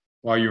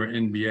while you were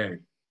in NBA?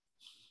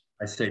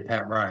 I say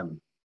Pat Riley.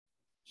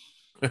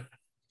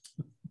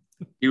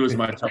 He was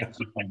my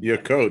toughest opponent. Your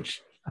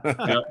coach. Yep,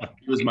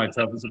 he was my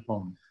toughest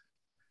opponent.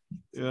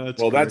 Yeah,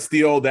 that's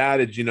the old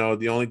adage, you know,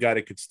 the only guy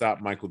that could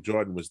stop Michael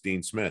Jordan was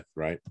Dean Smith,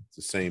 right?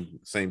 It's the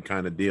same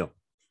kind of deal,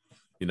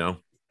 you know,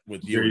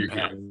 with you and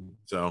Pat.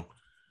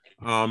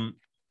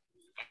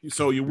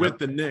 So you're with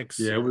the Knicks.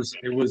 Yeah, it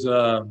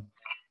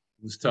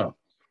was tough.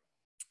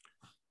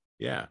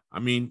 Yeah. I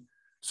mean,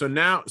 so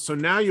now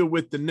you're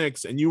with the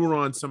Knicks, and you were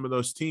on some of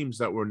those teams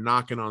that were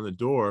knocking on the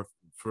door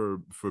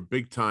for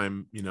big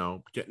time, you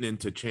know, getting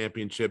into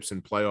championships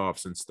and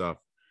playoffs and stuff.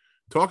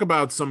 Talk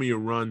about some of your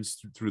runs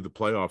through the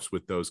playoffs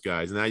with those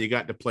guys. Now you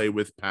got to play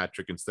with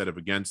Patrick instead of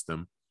against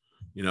them,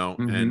 you know,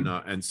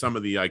 and some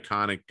of the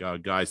iconic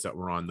guys that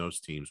were on those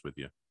teams with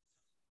you.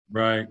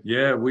 Right.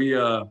 Yeah, we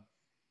had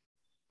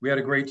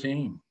a great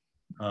team,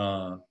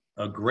 a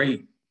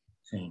great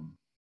team.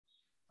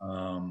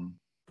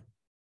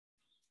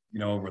 You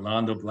know,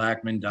 Rolando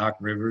Blackman, Doc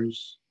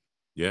Rivers.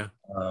 Yeah.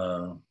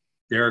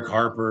 Derek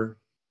Harper.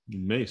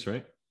 Mace,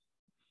 right?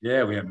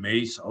 Yeah, we have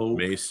Mace.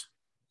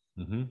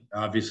 Mm-hmm.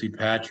 Obviously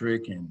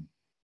Patrick and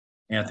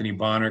Anthony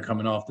Bonner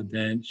coming off the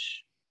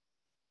bench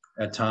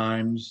at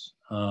times.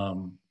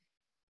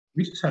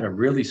 We just had a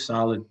really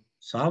solid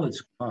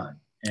squad.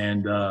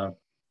 And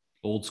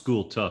old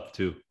school tough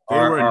too. They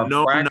were a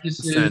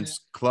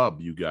no-nonsense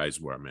club, you guys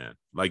were, man.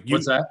 Like you,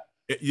 what's that?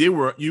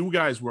 You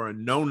guys were a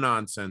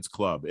no-nonsense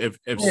club. If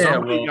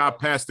somebody got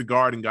past the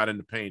guard and got in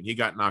the paint, he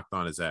got knocked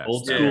on his ass.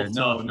 Old school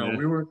tough. No,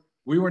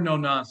 we were no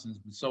nonsense,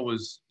 but so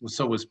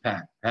was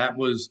Pat. Pat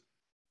was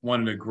one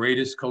of the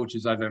greatest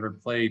coaches I've ever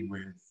played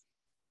with,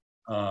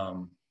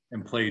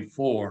 and played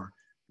for,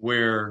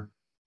 where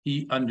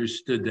he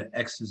understood the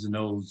X's and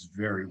O's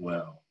very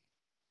well.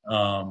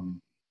 I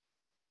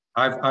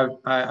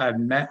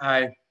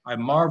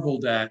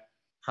marveled at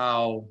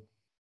how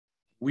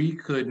we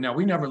could. Now,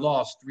 we never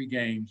lost 3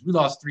 games. We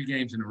lost 3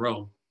 games in a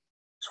row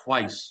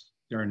twice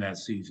during that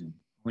season,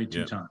 only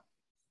 2 times.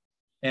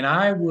 And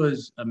I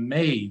was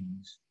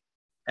amazed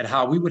at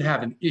how we would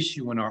have an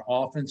issue in our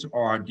offense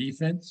or our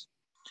defense,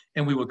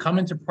 and we would come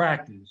into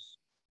practice,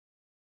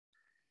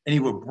 and he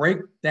would break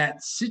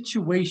that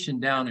situation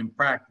down in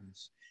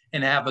practice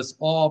and have us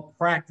all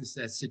practice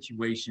that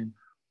situation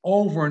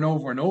over and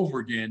over and over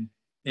again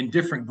in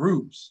different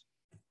groups,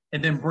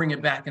 and then bring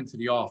it back into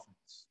the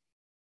offense.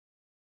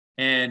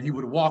 And he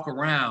would walk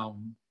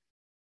around,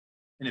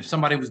 and if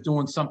somebody was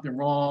doing something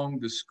wrong,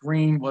 the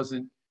screen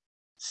wasn't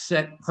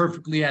set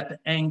perfectly at the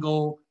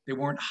angle, they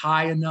weren't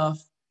high enough,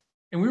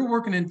 and we were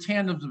working in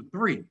tandems of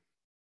 3.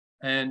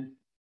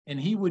 And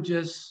he would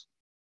just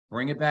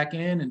bring it back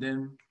in, and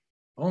then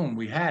boom,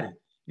 we had it.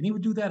 And he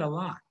would do that a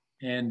lot.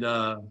 And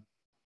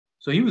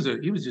so he was a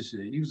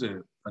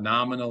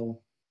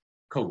phenomenal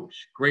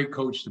coach, great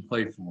coach to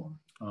play for,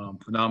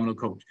 phenomenal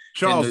coach.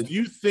 Charles, do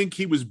you think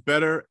he was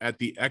better at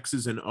the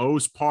X's and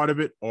O's part of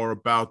it, or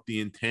about the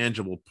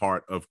intangible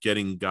part of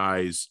getting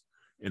guys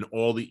and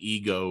all the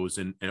egos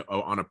and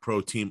on a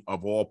pro team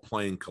of all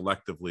playing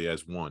collectively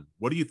as one?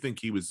 What do you think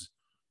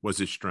was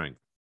his strength?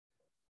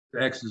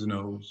 The X's and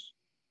O's.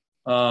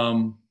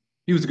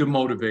 He was a good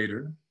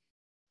motivator.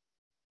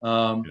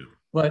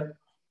 But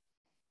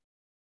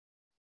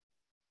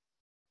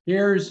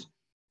here's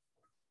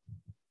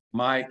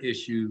my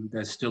issue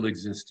that still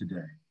exists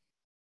today.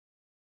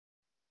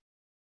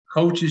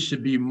 Coaches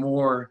should be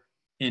more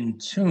in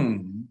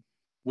tune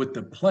with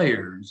the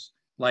players,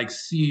 like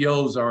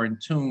CEOs are in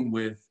tune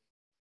with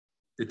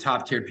the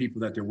top tier people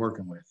that they're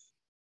working with.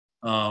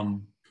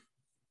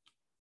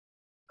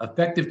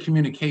 Effective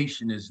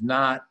communication is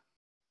not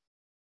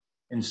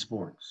in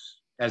sports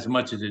as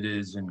much as it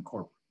is in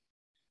corporate.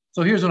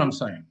 So here's what I'm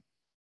saying.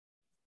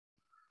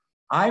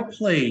 I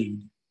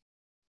played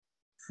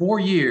 4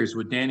 years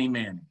with Danny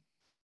Manning.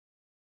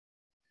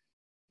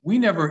 we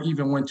never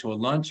even went to a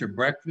lunch or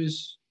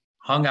breakfast,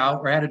 hung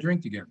out, or had a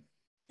drink together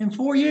in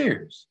 4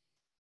 years.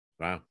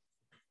 Wow.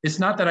 It's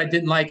not that I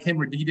didn't like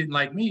him or he didn't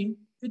like me.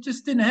 It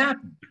just didn't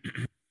happen.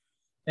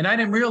 And I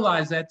didn't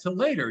realize that till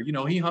later. You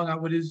know, he hung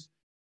out with his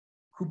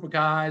group of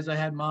guys. I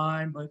had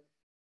mine, but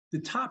the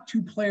top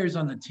 2 players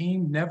on the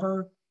team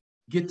never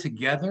get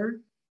together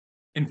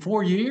in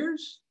 4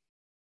 years.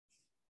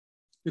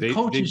 The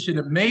coaches should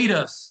have made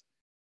us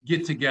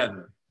get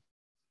together.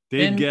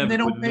 And they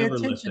don't pay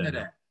attention to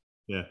that.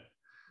 Yeah.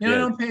 You know, they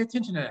don't pay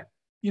attention to that.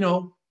 You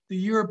know, the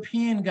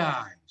European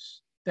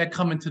guys that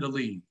come into the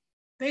league,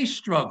 they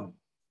struggle.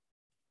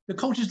 The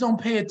coaches don't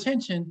pay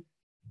attention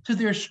to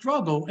their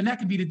struggle, and that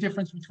can be the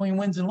difference between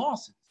wins and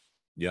losses.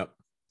 Yep.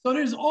 So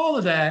there's all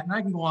of that, and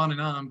I can go on and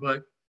on,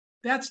 but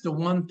that's the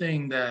one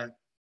thing that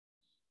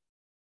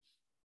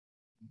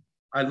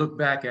I look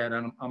back at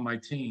on my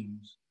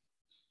teams.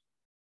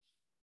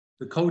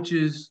 The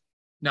coaches,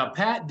 now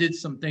Pat did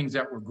some things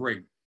that were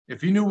great.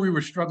 If he knew we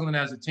were struggling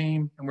as a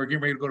team and we're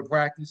getting ready to go to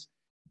practice,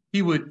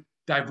 he would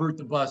divert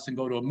the bus and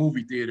go to a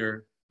movie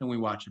theater and we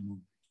watch a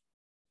movie.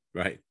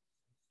 Right.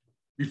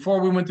 Before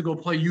we went to go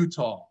play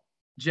Utah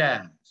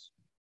Jazz,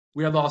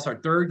 we had lost our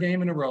 3rd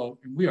game in a row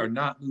and we are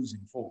not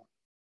losing 4.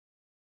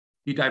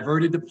 He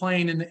diverted the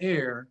plane in the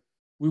air.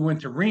 We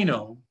went to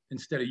Reno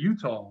instead of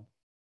Utah.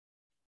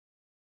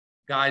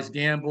 Guys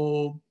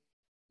gambled,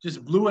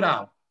 just blew it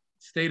out.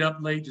 Stayed up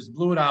late, just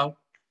blew it out.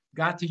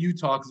 Got to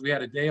Utah because we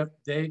had a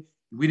day.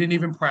 We didn't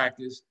even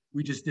practice.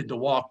 We just did the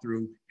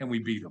walkthrough and we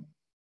beat them.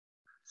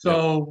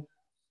 So,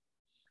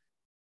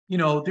 you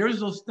know, there's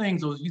those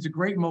things. He's a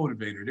great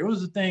motivator. There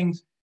was the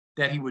things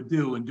that he would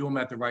do and do them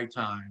at the right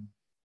time.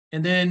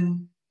 And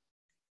then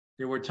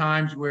there were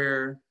times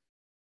where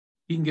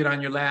he can get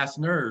on your last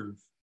nerve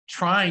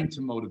trying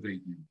to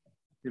motivate you,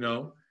 you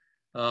know,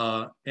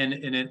 and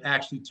it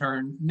actually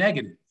turned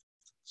negative.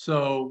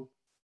 So,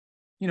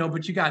 you know,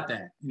 but you got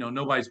that. You know,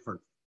 nobody's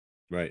perfect.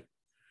 Right.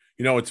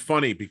 You know, it's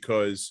funny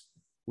because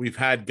we've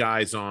had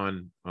guys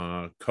on,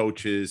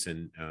 coaches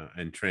and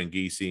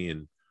Tranghese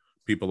and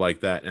people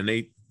like that, and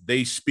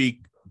they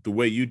speak the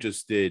way you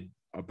just did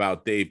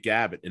about Dave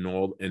Gavitt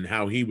and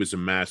how he was a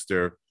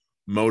master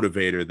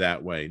motivator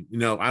that way. You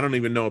know, I don't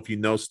even know if you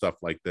know stuff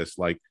like this.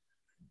 Like,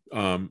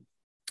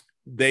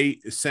 they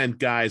sent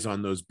guys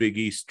on those Big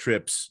East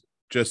trips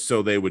just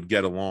so they would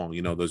get along.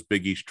 You know, those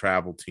Big East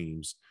travel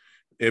teams.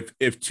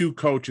 If 2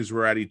 coaches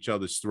were at each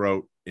other's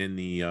throat in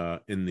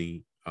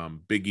the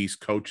Big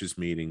East coaches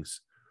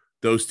meetings,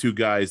 those 2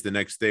 guys the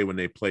next day when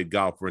they played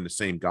golf were in the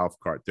same golf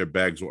cart. Their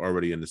bags were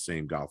already in the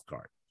same golf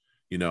cart.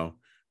 You know,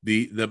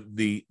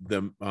 the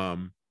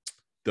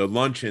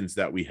luncheons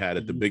that we had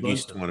at the Big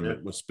East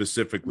tournament was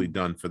specifically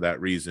done for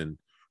that reason,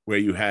 where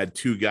you had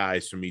 2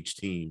 guys from each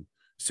team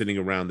sitting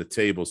around the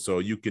table,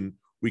 so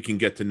we can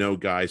get to know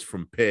guys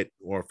from Pitt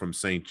or from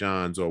St.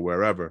 John's or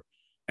wherever.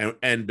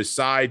 And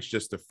besides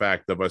just the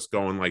fact of us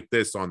going like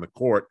this on the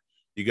court,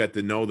 you got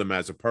to know them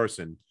as a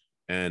person.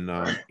 And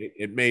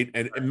it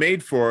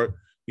made for,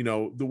 you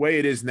know, the way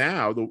it is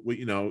now.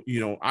 You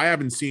know, I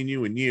haven't seen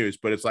you in years,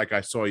 but it's like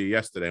I saw you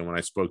yesterday when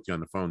I spoke to you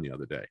on the phone the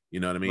other day. You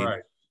know what I mean?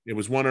 Right.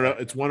 It's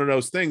one of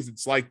those things.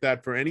 It's like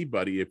that for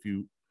anybody. If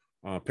you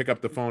pick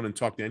up the phone and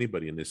talk to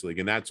anybody in this league,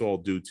 and that's all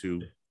due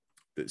to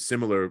the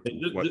similar.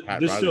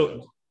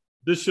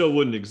 This show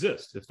wouldn't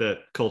exist if that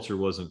culture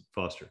wasn't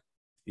fostered.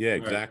 Yeah,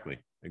 exactly.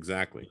 Right.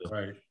 Exactly.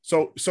 Right.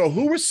 So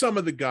who were some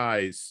of the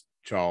guys,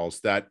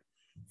 Charles, that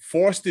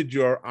fostered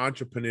your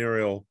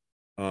entrepreneurial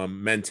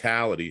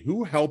mentality?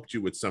 Who helped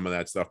you with some of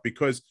that stuff?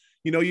 Because,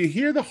 you know, you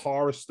hear the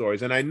horror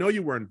stories, and I know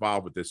you were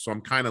involved with this, so I'm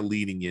kind of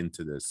leading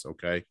into this,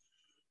 okay?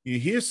 You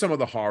hear some of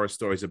the horror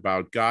stories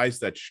about guys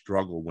that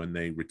struggle when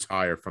they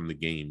retire from the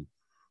game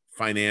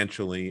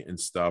financially and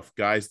stuff,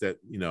 guys that,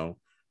 you know,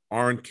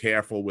 aren't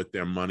careful with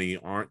their money,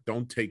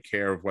 don't take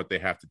care of what they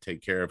have to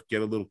take care of,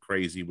 get a little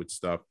crazy with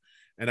stuff.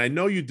 And I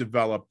know you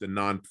developed a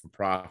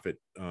non-for-profit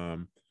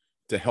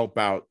to help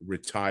out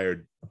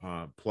retired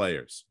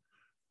players.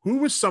 Who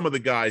were some of the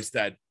guys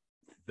that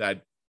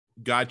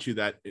got you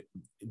that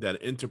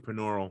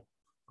entrepreneurial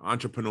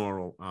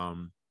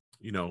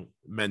you know,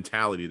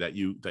 mentality that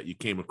you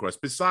came across,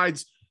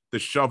 besides the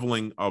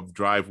shoveling of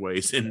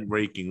driveways and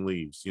raking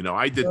leaves? You know,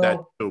 I did that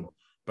too,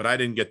 but I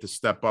didn't get to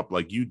step up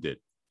like you did.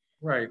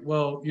 Right.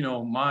 Well, you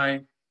know,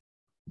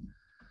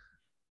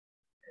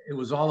 it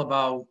was all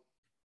about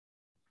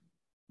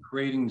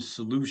creating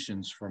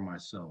solutions for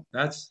myself.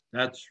 That's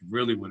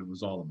really what it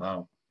was all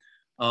about.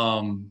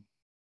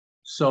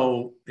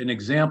 So an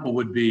example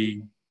would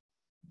be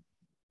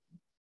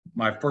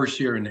my first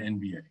year in the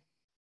NBA.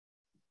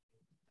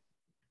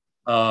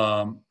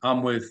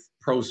 I'm with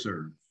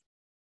ProServe.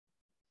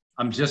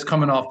 I'm just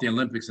coming off the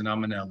Olympics and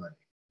I'm in LA.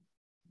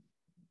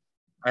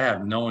 I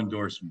have no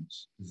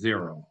endorsements,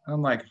 0.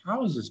 I'm like,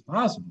 how is this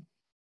possible?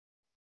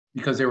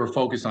 Because they were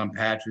focused on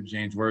Patrick,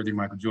 James Worthy,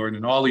 Michael Jordan,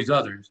 and all these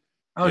others.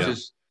 I was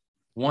just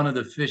one of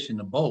the fish in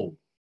the bowl.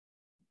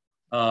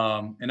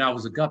 And I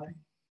was a guppy.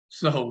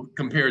 So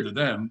compared to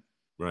them.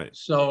 Right.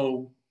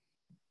 So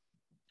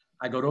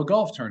I go to a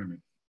golf tournament.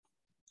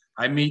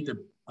 I meet the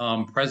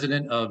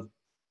president of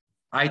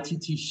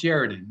ITT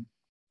Sheridan,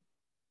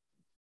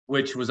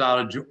 which was out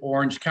of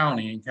Orange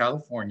County in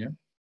California.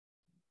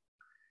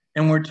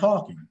 And we're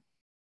talking.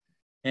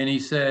 And he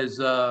says,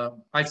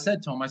 I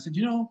said to him, I said,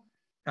 you know,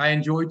 I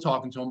enjoyed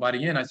talking to him by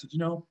the end. I said, you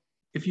know,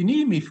 if you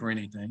need me for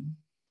anything,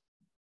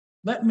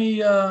 let me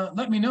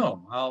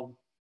know. I'll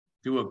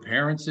do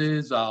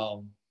appearances.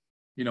 I'll,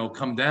 you know,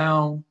 come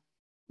down.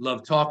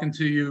 Love talking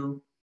to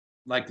you.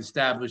 Like to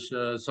establish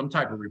some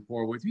type of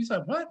rapport with you. He's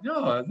like, what?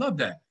 No, I love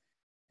that.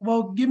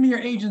 Well, give me your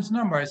agent's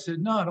number. I said,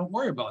 no, don't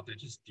worry about that.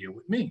 Just deal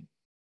with me.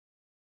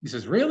 He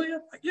says, really?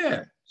 I'm like,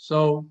 yeah.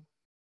 So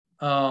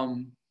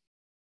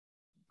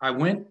I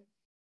went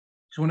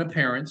to an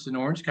appearance in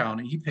Orange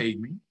County. He paid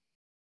me.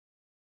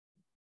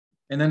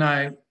 And then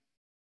I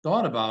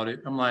thought about it.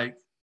 I'm like,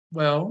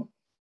 well,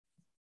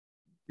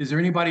 is there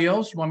anybody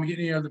else? You want me to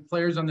get any other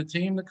players on the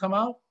team to come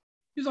out?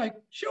 He's like,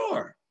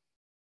 sure.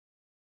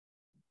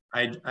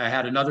 I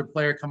had another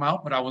player come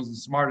out, but I wasn't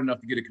smart enough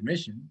to get a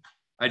commission.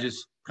 I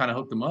just kind of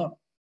hooked them up.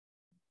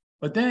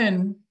 But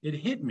then it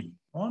hit me.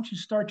 Why don't you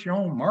start your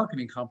own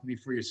marketing company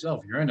for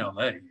yourself? You're in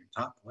LA, you're a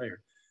top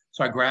player.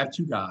 So I grabbed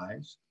 2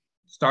 guys,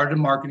 started a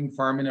marketing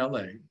firm in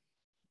LA.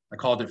 I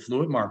called it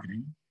Fluid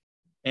Marketing.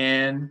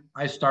 And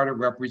I started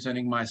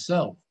representing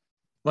myself.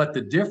 But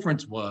the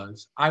difference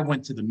was I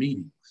went to the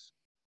meetings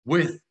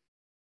with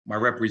my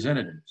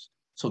representatives.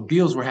 So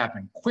deals were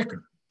happening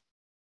quicker.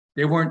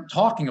 They weren't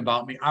talking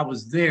about me. I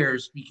was there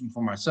speaking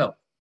for myself.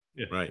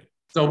 Yeah. Right.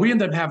 So we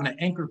ended up having an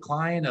anchor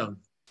client of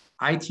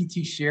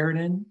ITT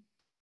Sheridan,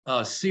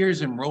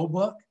 Sears and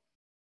Roebuck.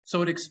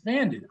 So it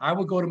expanded. I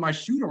would go to my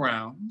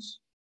shoot-arounds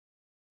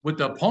with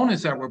the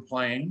opponents that were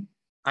playing.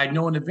 I'd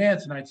know in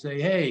advance and I'd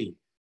say, hey,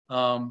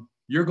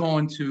 you're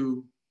going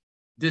to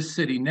this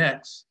city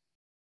next.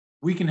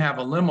 We can have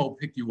a limo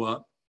pick you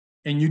up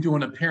and you do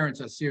an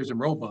appearance at Sears and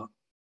Roebuck.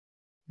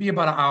 Be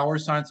about an hour,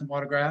 sign some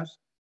autographs,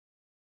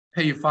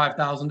 pay you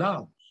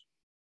 $5,000.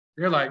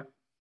 They're like,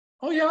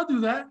 oh yeah, I'll do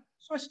that.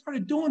 So I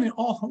started doing it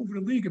all over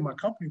the league and my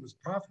company was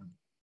profitable.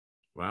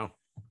 Wow.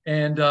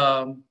 And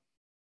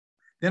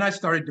then I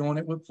started doing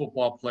it with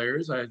football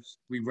players.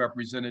 We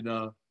represented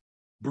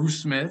Bruce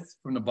Smith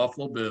from the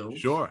Buffalo Bills.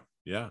 Sure,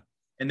 yeah.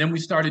 And then we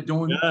started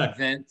doing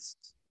events.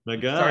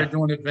 Started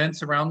doing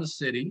events around the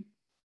city.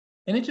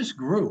 And it just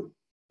grew,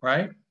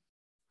 right?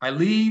 I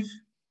leave,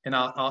 and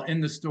I'll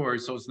end the story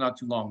so it's not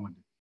too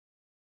long-winded.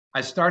 I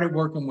started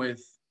working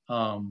with,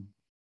 oh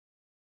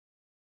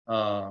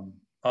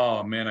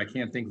man, I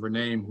can't think of her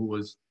name, who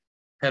was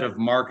head of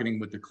marketing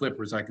with the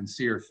Clippers. I can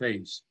see her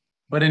face.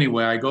 But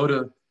anyway,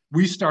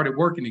 we started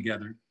working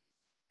together,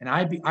 and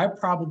I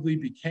probably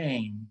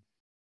became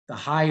the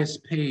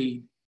highest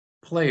paid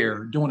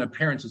player doing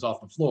appearances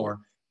off the floor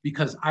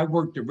because I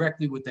worked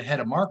directly with the head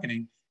of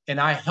marketing and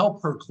I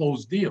helped her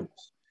close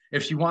deals.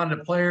 If she wanted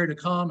a player to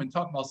come and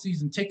talk about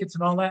season tickets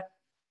and all that,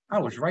 I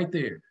was right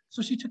there.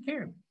 So she took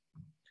care of me.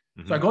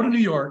 Mm-hmm. So I go to New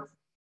York.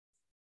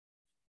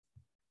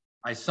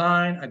 I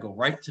sign. I go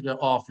right to the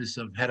office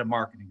of head of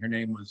marketing. Her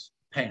name was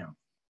Pam.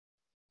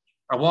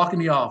 I walk in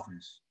the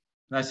office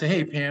and I say,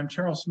 hey, Pam,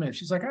 Charles Smith.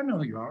 She's like, I know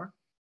who you are.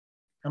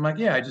 I'm like,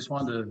 yeah, I just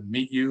wanted to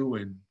meet you.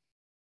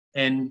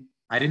 And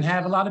I didn't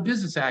have a lot of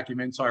business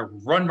acumen, so I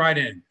run right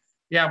in.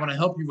 Yeah, I want to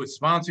help you with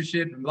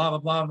sponsorship and blah,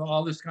 blah, blah,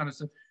 all this kind of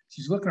stuff.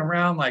 She's looking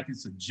around like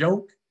it's a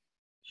joke.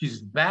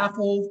 She's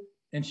baffled.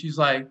 And she's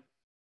like,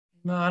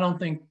 no, I don't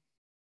think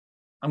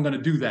I'm going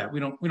to do that. We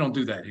don't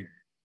do that here.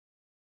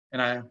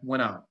 And I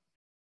went out.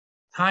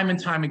 Time and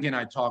time again,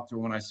 I talked to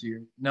her when I see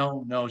her.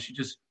 No, she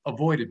just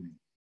avoided me.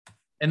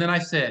 And then I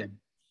said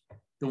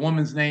the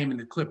woman's name in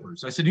the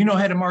Clippers. I said, you know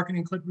head of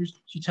marketing Clippers?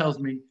 She tells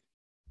me,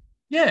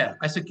 yeah.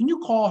 I said, can you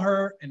call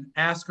her and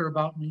ask her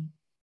about me?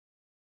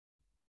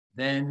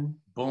 Then,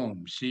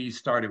 boom, she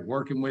started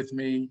working with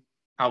me.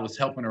 I was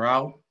helping her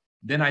out.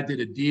 Then I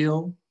did a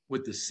deal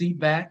with the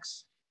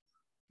seatbacks,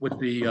 with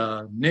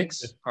the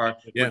Knicks,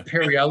 with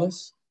Perry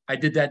Ellis. I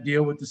did that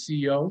deal with the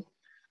CEO.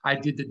 I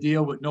did the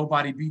deal with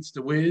Nobody Beats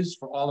the Wiz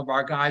for all of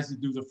our guys to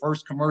do the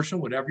first commercial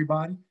with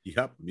everybody.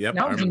 Yep. And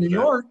I was in New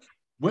York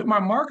with my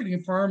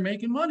marketing firm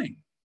making money.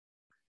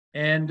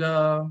 And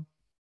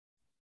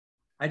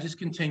I just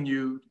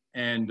continued.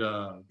 And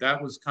that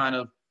was kind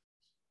of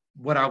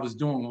what I was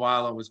doing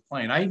while I was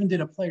playing. I even did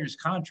a player's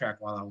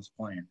contract while I was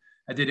playing.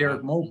 I did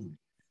Eric Mobley.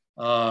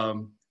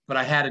 But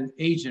I had an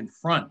agent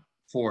front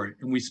for it,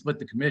 and we split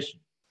the commission.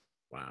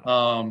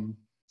 Wow.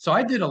 So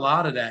I did a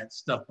lot of that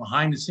stuff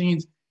behind the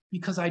scenes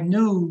because I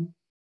knew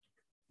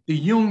the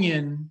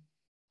union.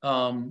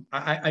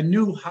 I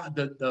knew how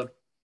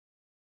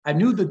I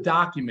knew the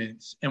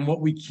documents and what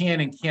we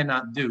can and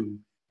cannot do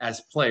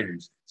as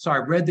players. So I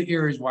read the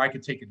areas where I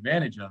could take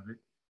advantage of it.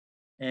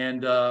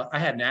 And I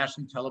had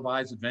nationally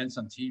televised events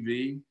on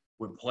TV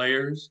with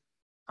players.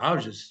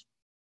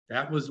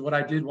 That was what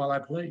I did while I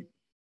played.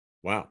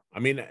 Wow. I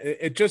mean,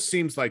 it just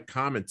seems like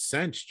common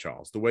sense,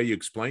 Charles, the way you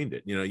explained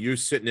it. You know, you're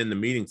sitting in the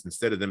meetings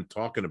instead of them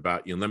talking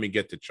about, let me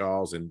get to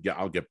Charles and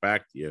I'll get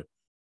back to you.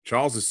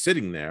 Charles is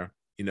sitting there,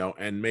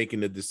 and making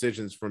the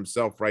decisions for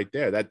himself right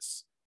there.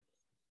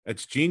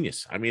 That's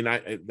genius. I mean,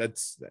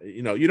 that's,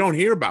 you know, you don't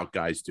hear about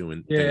guys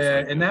doing things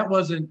like and that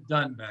wasn't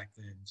done back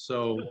then.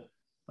 So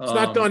it's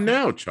not done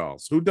now,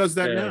 Charles. Who does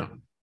that now?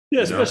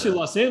 Yeah, especially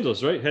Los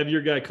Angeles, right? Have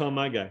your guy call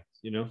my guy,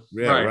 you know?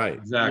 Yeah, right.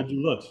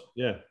 Exactly.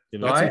 Yeah. You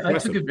know, so I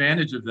took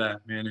advantage of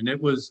that, man. And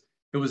it was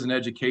an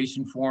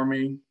education for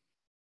me.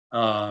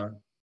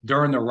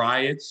 During the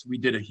riots, we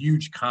did a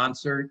huge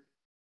concert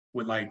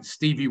with like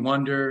Stevie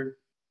Wonder,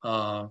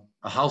 a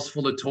house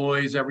full of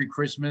toys every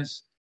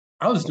Christmas.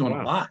 I was doing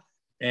a lot,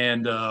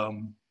 and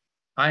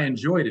I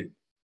enjoyed it.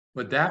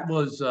 But that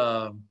was,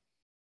 I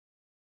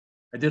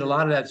did a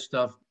lot of that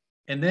stuff.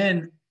 And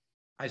then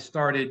I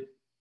started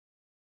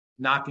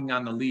knocking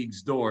on the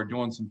league's door,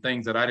 doing some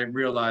things that I didn't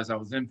realize I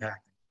was impacting.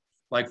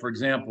 Like, for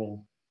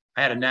example,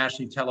 I had a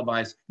nationally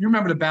televised, you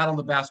remember the Battle of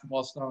the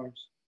Basketball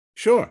Stars?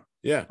 Sure.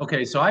 Yeah.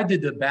 Okay. So I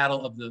did the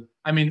Battle of the,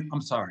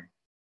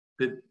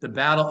 the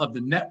Battle of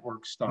the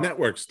Network Stars.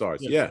 Network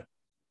Stars. Yeah.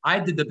 I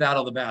did the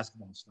Battle of the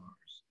Basketball Stars.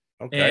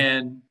 Okay.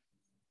 And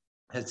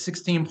had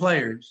 16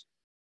 players.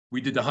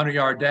 We did the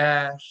 100-yard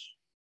dash.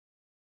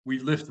 We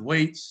lift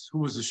weights. Who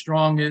was the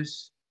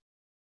strongest?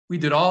 We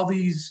did all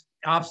these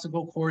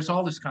obstacle course,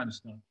 all this kind of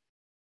stuff.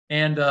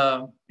 And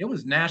it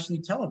was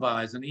nationally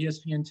televised on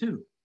ESPN2.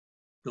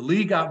 The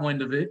league got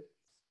wind of it.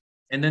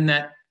 And then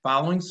that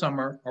following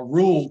summer, a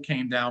rule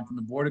came down from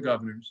the Board of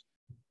Governors.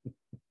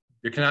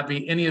 There cannot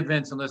be any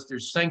events unless they're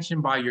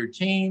sanctioned by your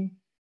team.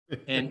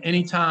 And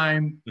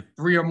anytime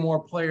 3 or more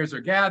players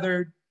are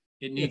gathered,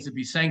 it needs to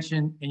be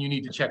sanctioned and you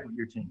need to check with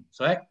your team.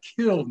 So that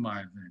killed my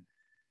event.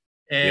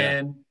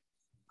 And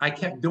I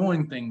kept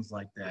doing things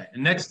like that.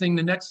 And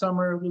the next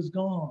summer it was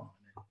gone.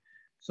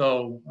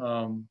 So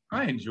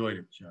I enjoyed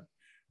it, Chuck.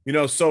 You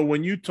know, so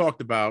when you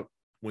talked about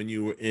when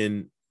you were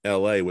in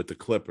LA with the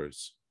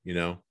Clippers, you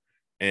know,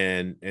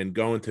 and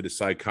going to the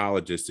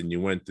psychologist and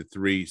you went to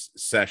 3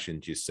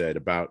 sessions, you said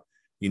about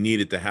you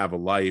needed to have a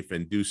life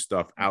and do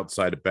stuff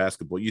outside of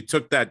basketball. You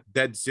took that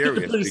dead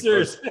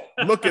serious.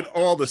 Look at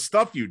all the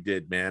stuff you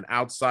did, man,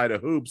 outside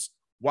of hoops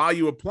while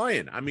you were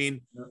playing. I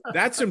mean,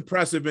 that's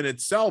impressive in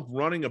itself,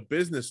 running a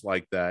business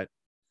like that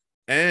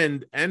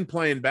and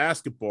playing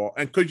basketball.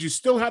 And because you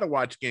still had to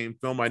watch game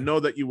film. I know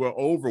that you were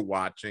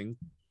overwatching,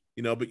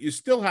 you know, but you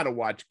still had to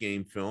watch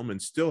game film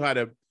and still had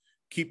to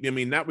keep, I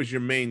mean, that was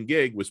your main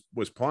gig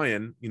was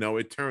playing, you know,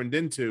 it turned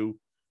into,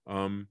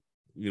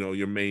 you know,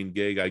 your main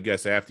gig, I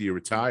guess, after you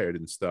retired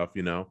and stuff,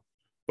 you know,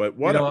 but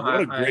what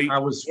a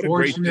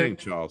great thing,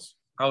 Charles.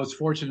 I was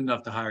fortunate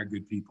enough to hire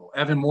good people.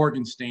 Evan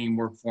Morgenstein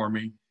worked for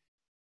me.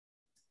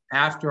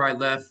 After I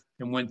left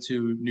and went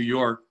to New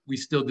York, we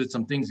still did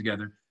some things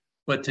together.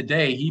 But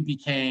today he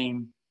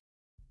became,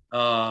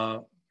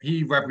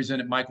 he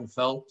represented Michael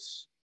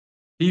Phelps.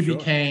 He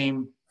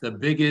became the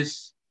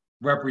biggest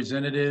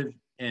representative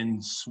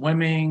in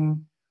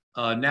swimming.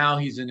 Now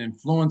he's in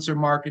influencer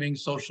marketing,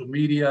 social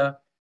media,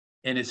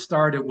 and it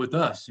started with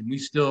us, and we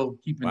still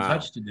keep in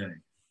touch today.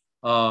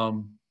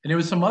 And there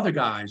was some other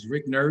guys,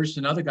 Rick Nurse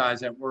and other guys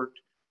that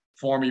worked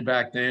for me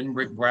back then,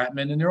 Rick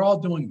Bratman, and they're all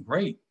doing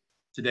great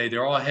today.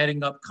 They're all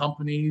heading up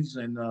companies,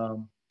 and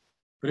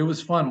but it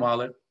was fun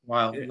while it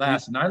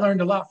lasted. And I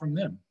learned a lot from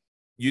them.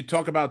 You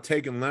talk about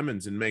taking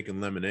lemons and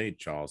making lemonade,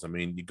 Charles. I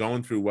mean, you're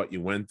going through what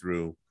you went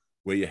through,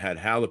 where you had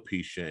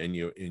alopecia and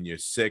you're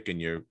sick and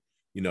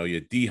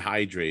you're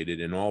dehydrated,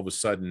 and all of a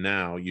sudden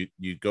now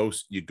you go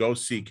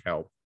seek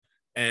help,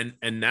 and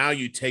now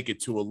you take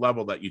it to a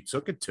level that you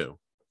took it to.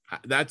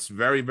 That's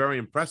very, very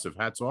impressive.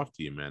 Hats off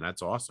to you, man.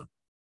 That's awesome.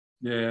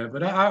 Yeah,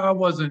 but I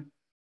wasn't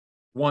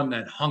one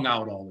that hung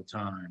out all the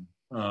time.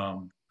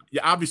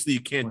 Yeah, obviously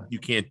you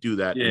can't do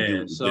that.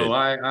 Yeah, so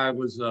I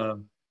was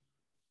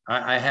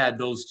I had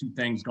those 2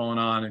 things going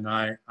on, and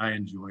I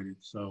enjoyed it.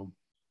 So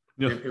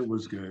it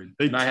was good.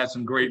 And I had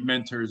some great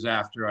mentors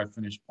after I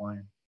finished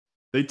playing.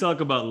 They talk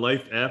about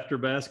life after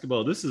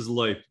basketball. This is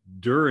life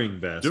during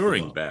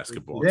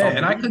basketball. Yeah,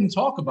 and I couldn't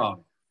talk about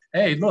it.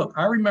 Hey, look,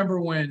 I remember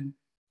when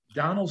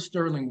Donald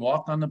Sterling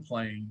walked on the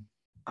plane,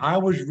 I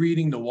was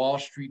reading the Wall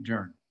Street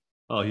Journal.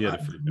 Oh, he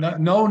had a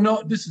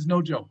no, this is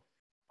no joke.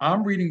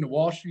 I'm reading the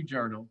Wall Street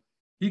Journal.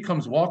 He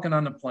comes walking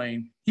on the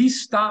plane. He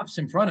stops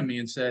in front of me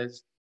and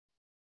says,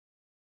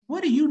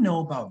 "What do you know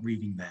about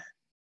reading that?"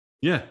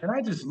 Yeah. And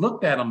I just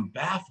looked at him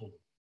baffled.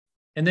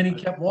 And then he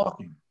kept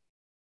walking.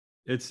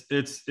 It's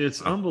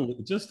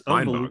unbelievable. Just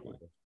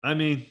unbelievable. I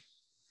mean,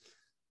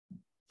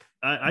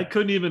 I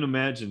couldn't even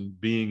imagine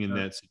being in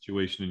that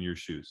situation in your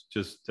shoes.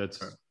 It's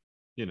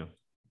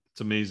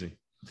amazing.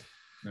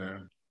 Yeah.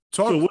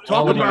 Talk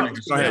about.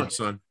 Go ahead,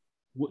 son.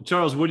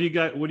 Charles, what do you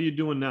got? What are you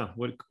doing now?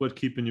 What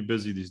keeping you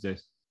busy these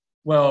days?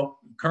 Well,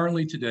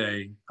 currently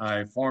today,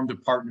 I formed a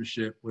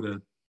partnership with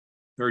a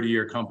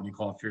 30-year company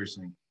called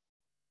Fiercing.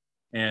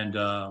 And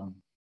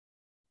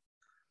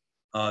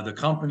the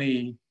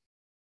company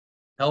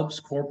helps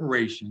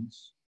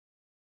corporations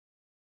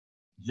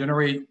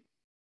generate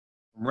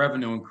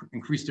revenue and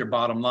increase their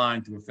bottom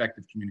line through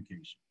effective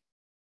communication.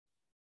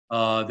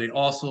 They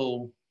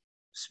also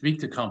speak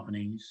to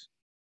companies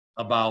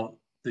about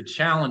the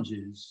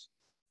challenges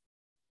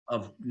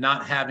of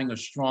not having a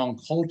strong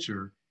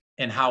culture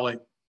and how it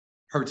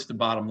hurts the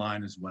bottom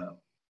line as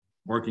well,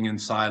 working in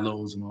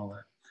silos and all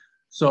that.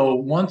 So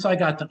once I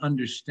got to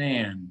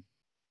understand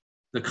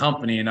the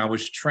company and I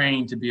was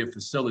trained to be a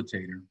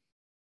facilitator,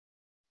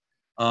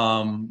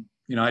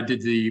 I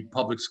did the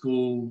public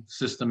school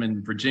system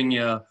in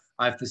Virginia.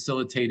 I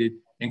facilitated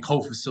and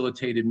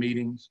co-facilitated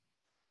meetings.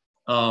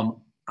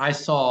 I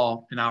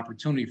saw an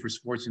opportunity for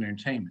sports and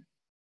entertainment.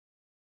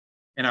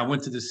 And I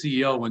went to the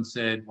CEO and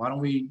said, why don't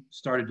we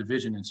start a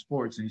division in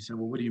sports? And he said,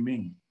 well, what do you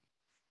mean?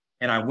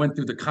 And I went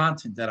through the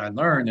content that I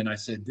learned and I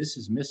said, this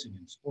is missing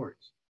in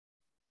sports.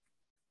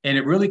 And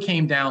it really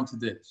came down to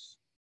this.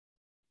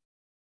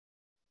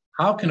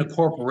 How can a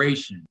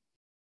corporation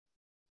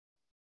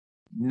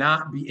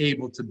not be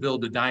able to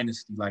build a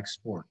dynasty like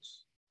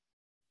sports?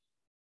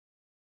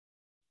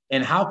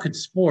 And how could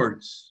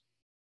sports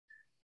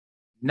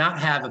not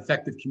have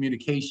effective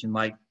communication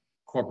like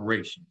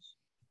corporations?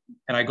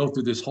 And I go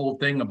through this whole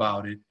thing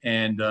about it.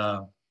 And,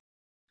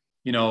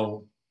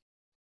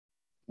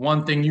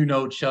 one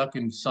thing, Chuck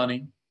and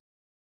Sonny,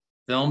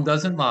 film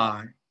doesn't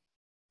lie.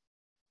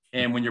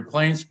 And when you're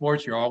playing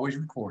sports, you're always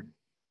recorded.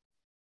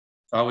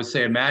 So I would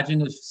say,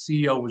 imagine if the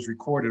CEO was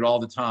recorded all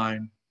the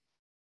time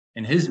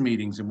in his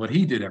meetings and what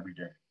he did every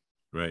day.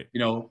 Right.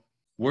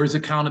 Where's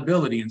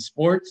accountability in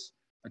sports?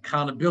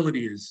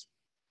 Accountability is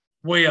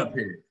way up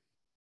here.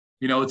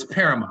 It's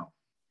paramount.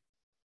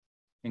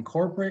 In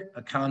corporate,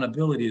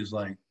 accountability is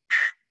like,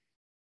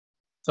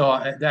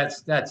 so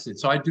that's it.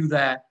 So I do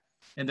that.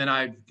 And then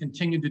I've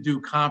continued to do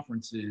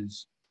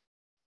conferences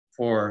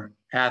for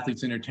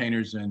athletes,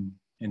 entertainers, and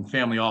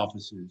family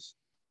offices.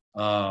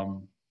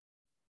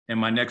 And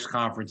my next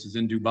conference is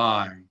in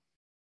Dubai,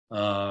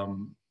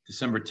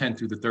 December 10th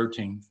through the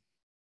 13th.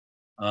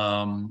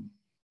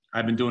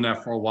 I've been doing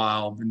that for a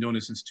while. I've been doing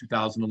it since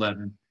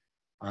 2011.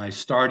 I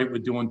started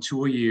with doing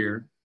 2 a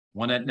year,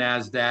 one at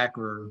NASDAQ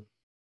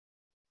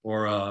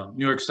or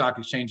New York Stock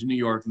Exchange in New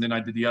York, and then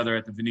I did the other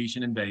at the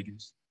Venetian in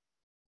Vegas.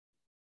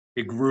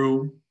 It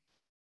grew,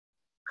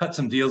 cut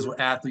some deals with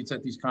athletes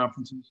at these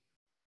conferences,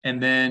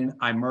 and then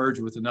I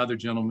merged with another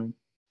gentleman,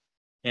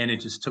 and it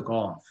just took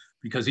off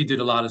because he did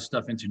a lot of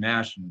stuff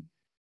internationally.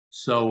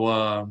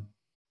 So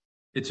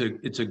it's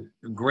a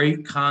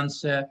great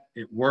concept.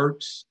 It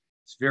works.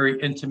 It's very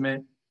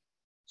intimate.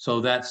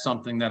 So that's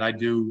something that I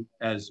do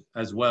as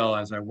well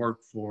as I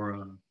work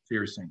for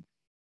Fearsing.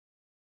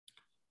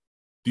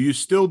 Do you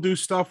still do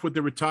stuff with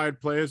the retired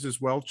players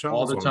as well, Charles?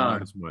 All the time.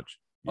 Not as much.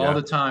 All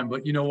the time.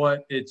 But you know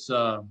what? It's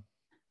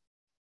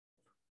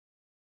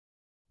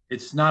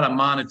not a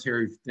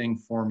monetary thing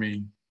for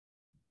me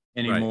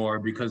anymore,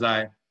 right, because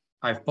I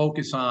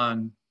focus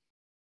on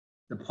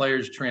the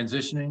players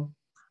transitioning.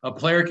 A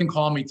player can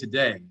call me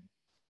today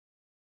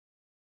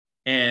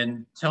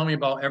and tell me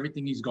about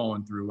everything he's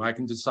going through. I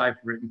can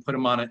decipher it and put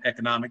him on an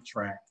economic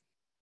track.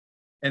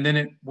 And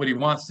then what he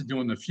wants to do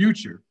in the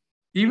future,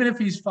 even if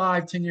he's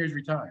 5-10 years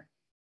retired,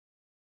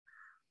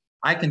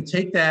 I can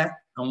take that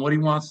on what he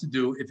wants to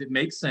do, if it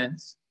makes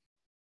sense,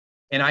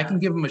 and I can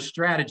give him a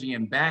strategy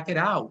and back it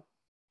out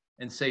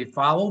and say,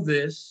 follow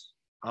this,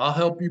 I'll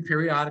help you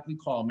periodically,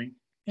 call me,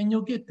 and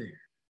you'll get there.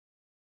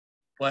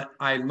 But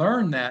I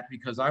learned that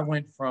because I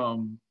went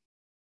from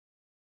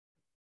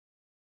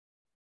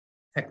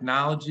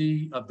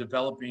technology of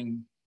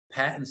developing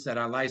patents that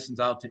I licensed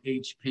out to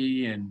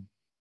HP and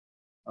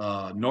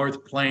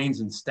North Plains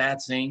and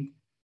Stats Inc.,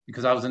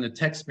 because I was in the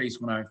tech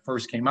space when I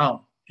first came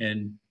out,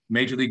 and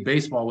Major League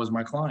Baseball was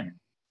my client.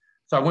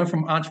 So I went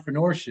from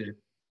entrepreneurship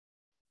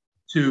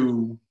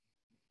to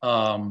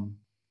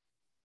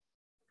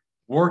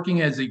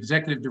working as the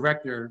executive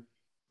director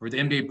for the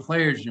NBA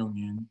Players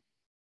Union,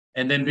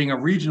 and then being a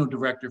regional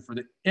director for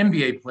the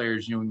NBA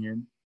Players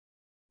Union.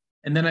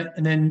 And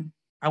then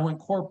I went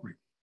corporate.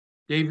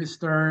 David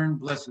Stern,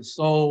 bless his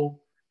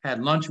soul,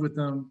 had lunch with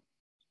him.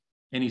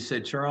 And he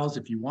said, Charles,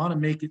 if you want to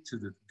make it to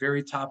the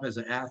very top as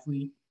an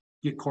athlete,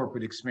 get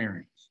corporate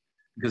experience.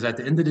 Because at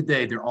the end of the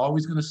day, they're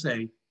always going to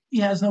say, he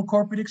has no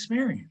corporate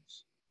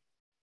experience.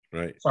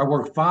 Right. So I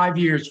worked 5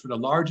 years for the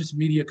largest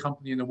media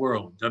company in the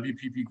world,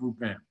 WPP Group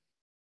M.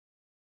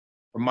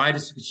 From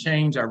Midas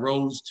Exchange, I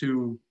rose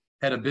to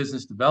head of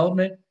business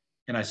development,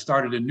 and I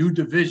started a new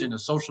division, a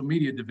social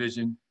media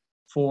division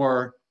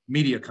for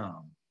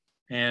Mediacom.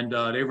 And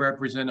they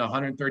represent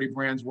 130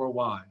 brands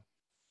worldwide.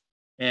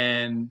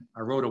 And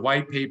I wrote a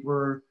white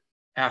paper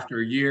after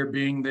a year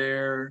being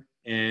there,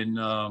 and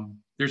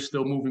they're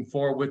still moving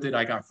forward with it.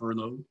 I got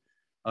furloughed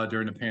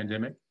during the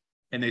pandemic,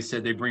 and they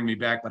said they'd bring me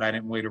back, but I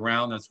didn't wait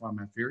around. That's why I'm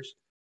at Fierce.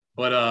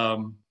 But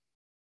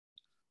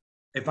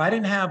if I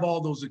didn't have all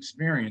those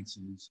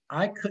experiences,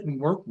 I couldn't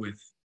work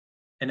with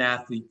an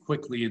athlete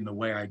quickly in the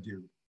way I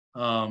do.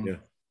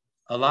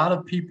 A lot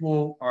of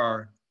people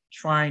are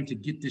trying to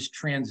get this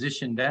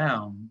transition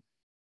down,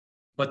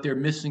 but they're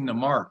missing the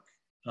mark.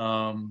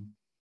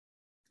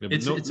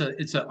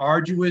 It's an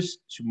arduous,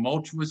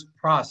 tumultuous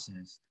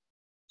process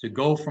to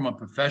go from a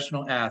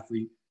professional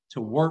athlete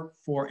to work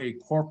for a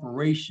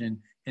corporation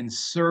and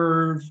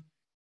serve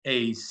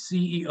a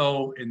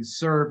CEO and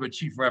serve a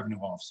chief revenue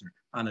officer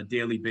on a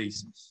daily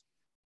basis.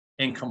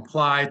 and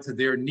comply to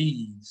their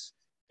needs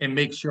and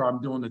make sure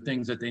I'm doing the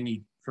things that they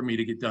need for me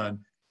to get done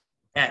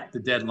at the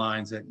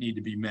deadlines that need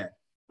to be met.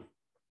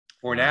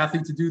 For an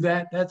athlete to do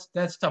that,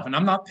 that's tough. And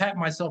I'm not patting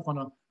myself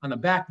on the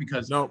back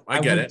because I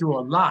went through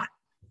a lot.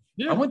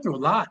 Yeah. I went through a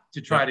lot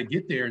to try to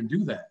get there and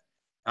do that.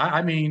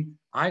 I mean,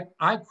 I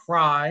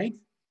cried.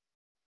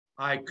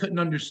 I couldn't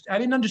understand. I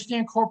didn't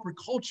understand corporate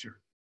culture,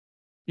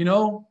 you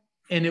know,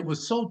 and it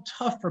was so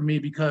tough for me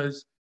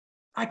because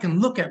I can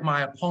look at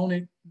my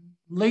opponent,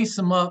 lace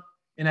them up,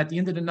 and at the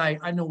end of the night,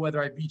 I know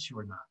whether I beat you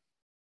or not.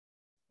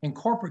 In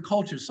corporate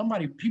culture,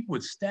 people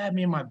would stab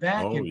me in my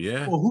back.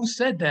 Well, who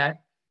said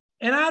that?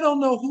 And I don't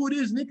know who it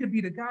is. And it could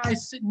be the guy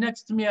sitting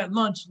next to me at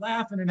lunch,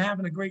 laughing and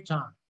having a great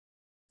time.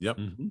 Yep.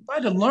 I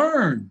had to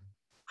learn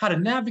how to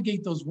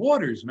navigate those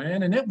waters,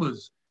 man. And I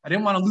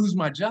didn't want to lose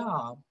my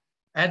job.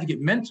 I had to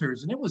get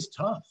mentors, and it was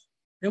tough.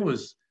 It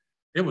was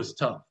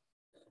tough.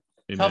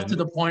 Amen. Tough to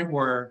the point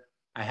where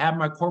I had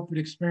my corporate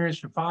experience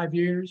for 5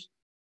 years.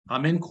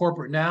 I'm in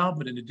corporate now,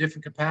 but in a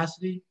different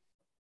capacity.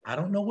 I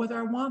don't know whether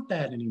I want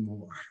that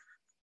anymore.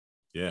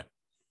 Yeah.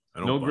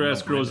 No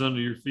grass grows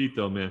under your feet,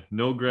 though, man.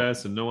 No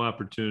grass and no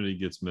opportunity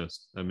gets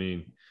missed. I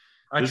mean,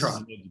 this is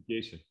an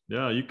education.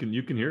 Yeah, you can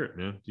hear it,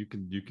 man. You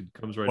can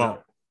comes right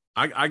out.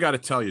 I got to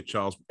tell you,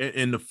 Charles,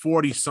 in the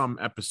 40-some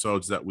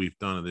episodes that we've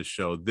done of this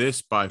show,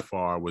 this by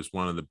far was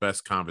one of the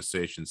best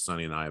conversations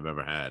Sonny and I have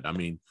ever had. I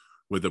mean,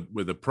 with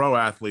a pro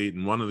athlete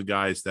and one of the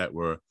guys that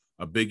were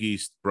a Big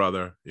East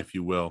brother, if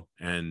you will.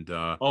 And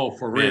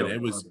for real,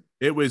 it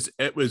was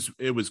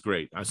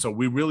great. So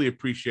we really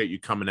appreciate you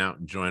coming out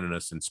and joining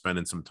us and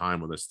spending some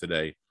time with us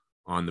today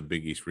on the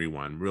Big East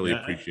Rewind. Really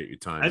appreciate your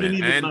time.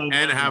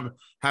 And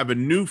have a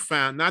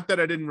newfound, not that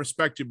I didn't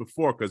respect you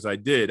before, because I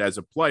did as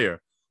a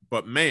player,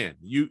 but man,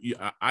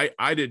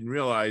 I didn't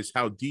realize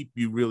how deep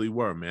you really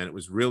were, man. It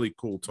was really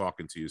cool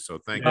talking to you. So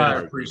thank you.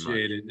 I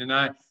appreciate it. And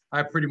I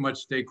pretty much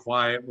stay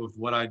quiet with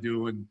what I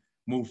do and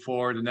move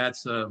forward. And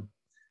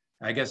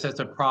I guess that's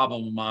a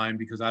problem of mine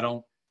because I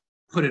don't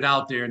put it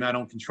out there and I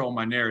don't control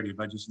my narrative.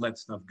 I just let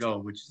stuff go,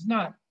 which is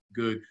not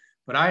good.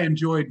 But I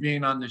enjoyed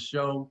being on the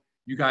show.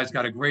 You guys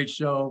got a great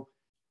show.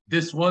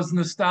 This was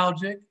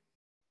nostalgic.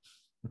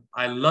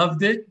 I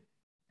loved it.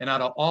 And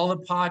out of all the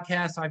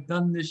podcasts I've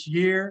done this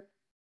year,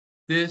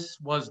 this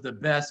was the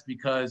best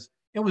because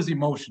it was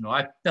emotional.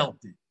 I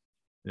felt it.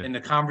 Yeah. And the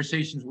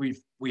conversations we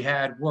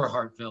had were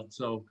heartfelt.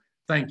 So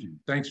thank you.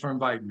 Thanks for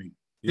inviting me.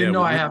 Didn't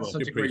know I have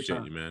such a great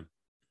time. You, man.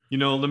 You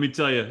know, let me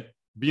tell you,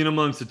 being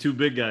amongst the two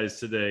big guys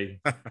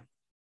today,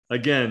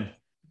 again,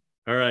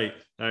 all right,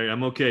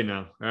 I'm okay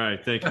now. All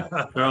right, thank you.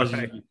 Charles,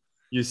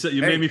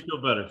 you made me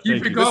feel better.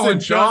 Keep it going,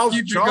 Charles.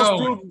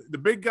 Charles proved the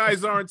big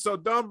guys aren't so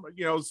dumb,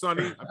 you know,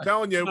 Sonny. I'm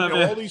telling you,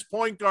 all these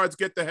point guards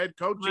get the head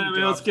coaching jobs.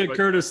 Let's get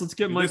Curtis. Let's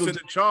get Michael.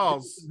 Listen to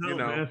Charles, you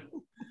know. Man.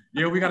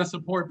 Yeah, we got to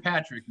support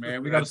Patrick,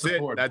 man. We got to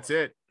support. That's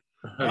it.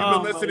 You've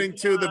been listening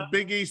to the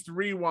Big East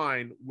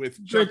Rewind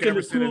with Chuck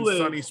Everson and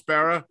Sonny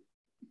Spera.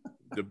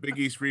 The Big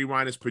East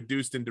Rewind is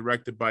produced and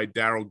directed by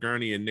Daryl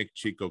Gurney and Nick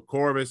Chico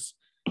Corvus.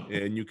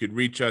 And you could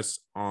reach us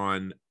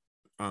on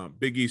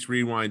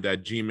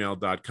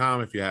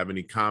bigeastrewind@gmail.com if you have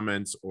any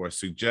comments or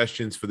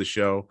suggestions for the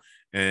show.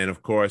 And,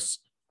 of course,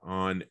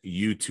 on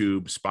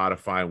YouTube,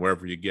 Spotify,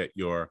 wherever you get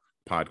your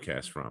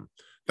podcast from.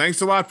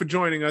 Thanks a lot for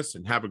joining us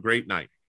and have a great night.